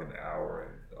fucking hour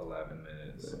and 11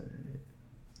 minutes.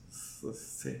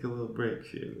 Let's take a little break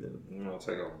here, then. You want to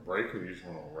take a break or you just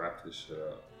want to wrap this shit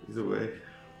up? Either way.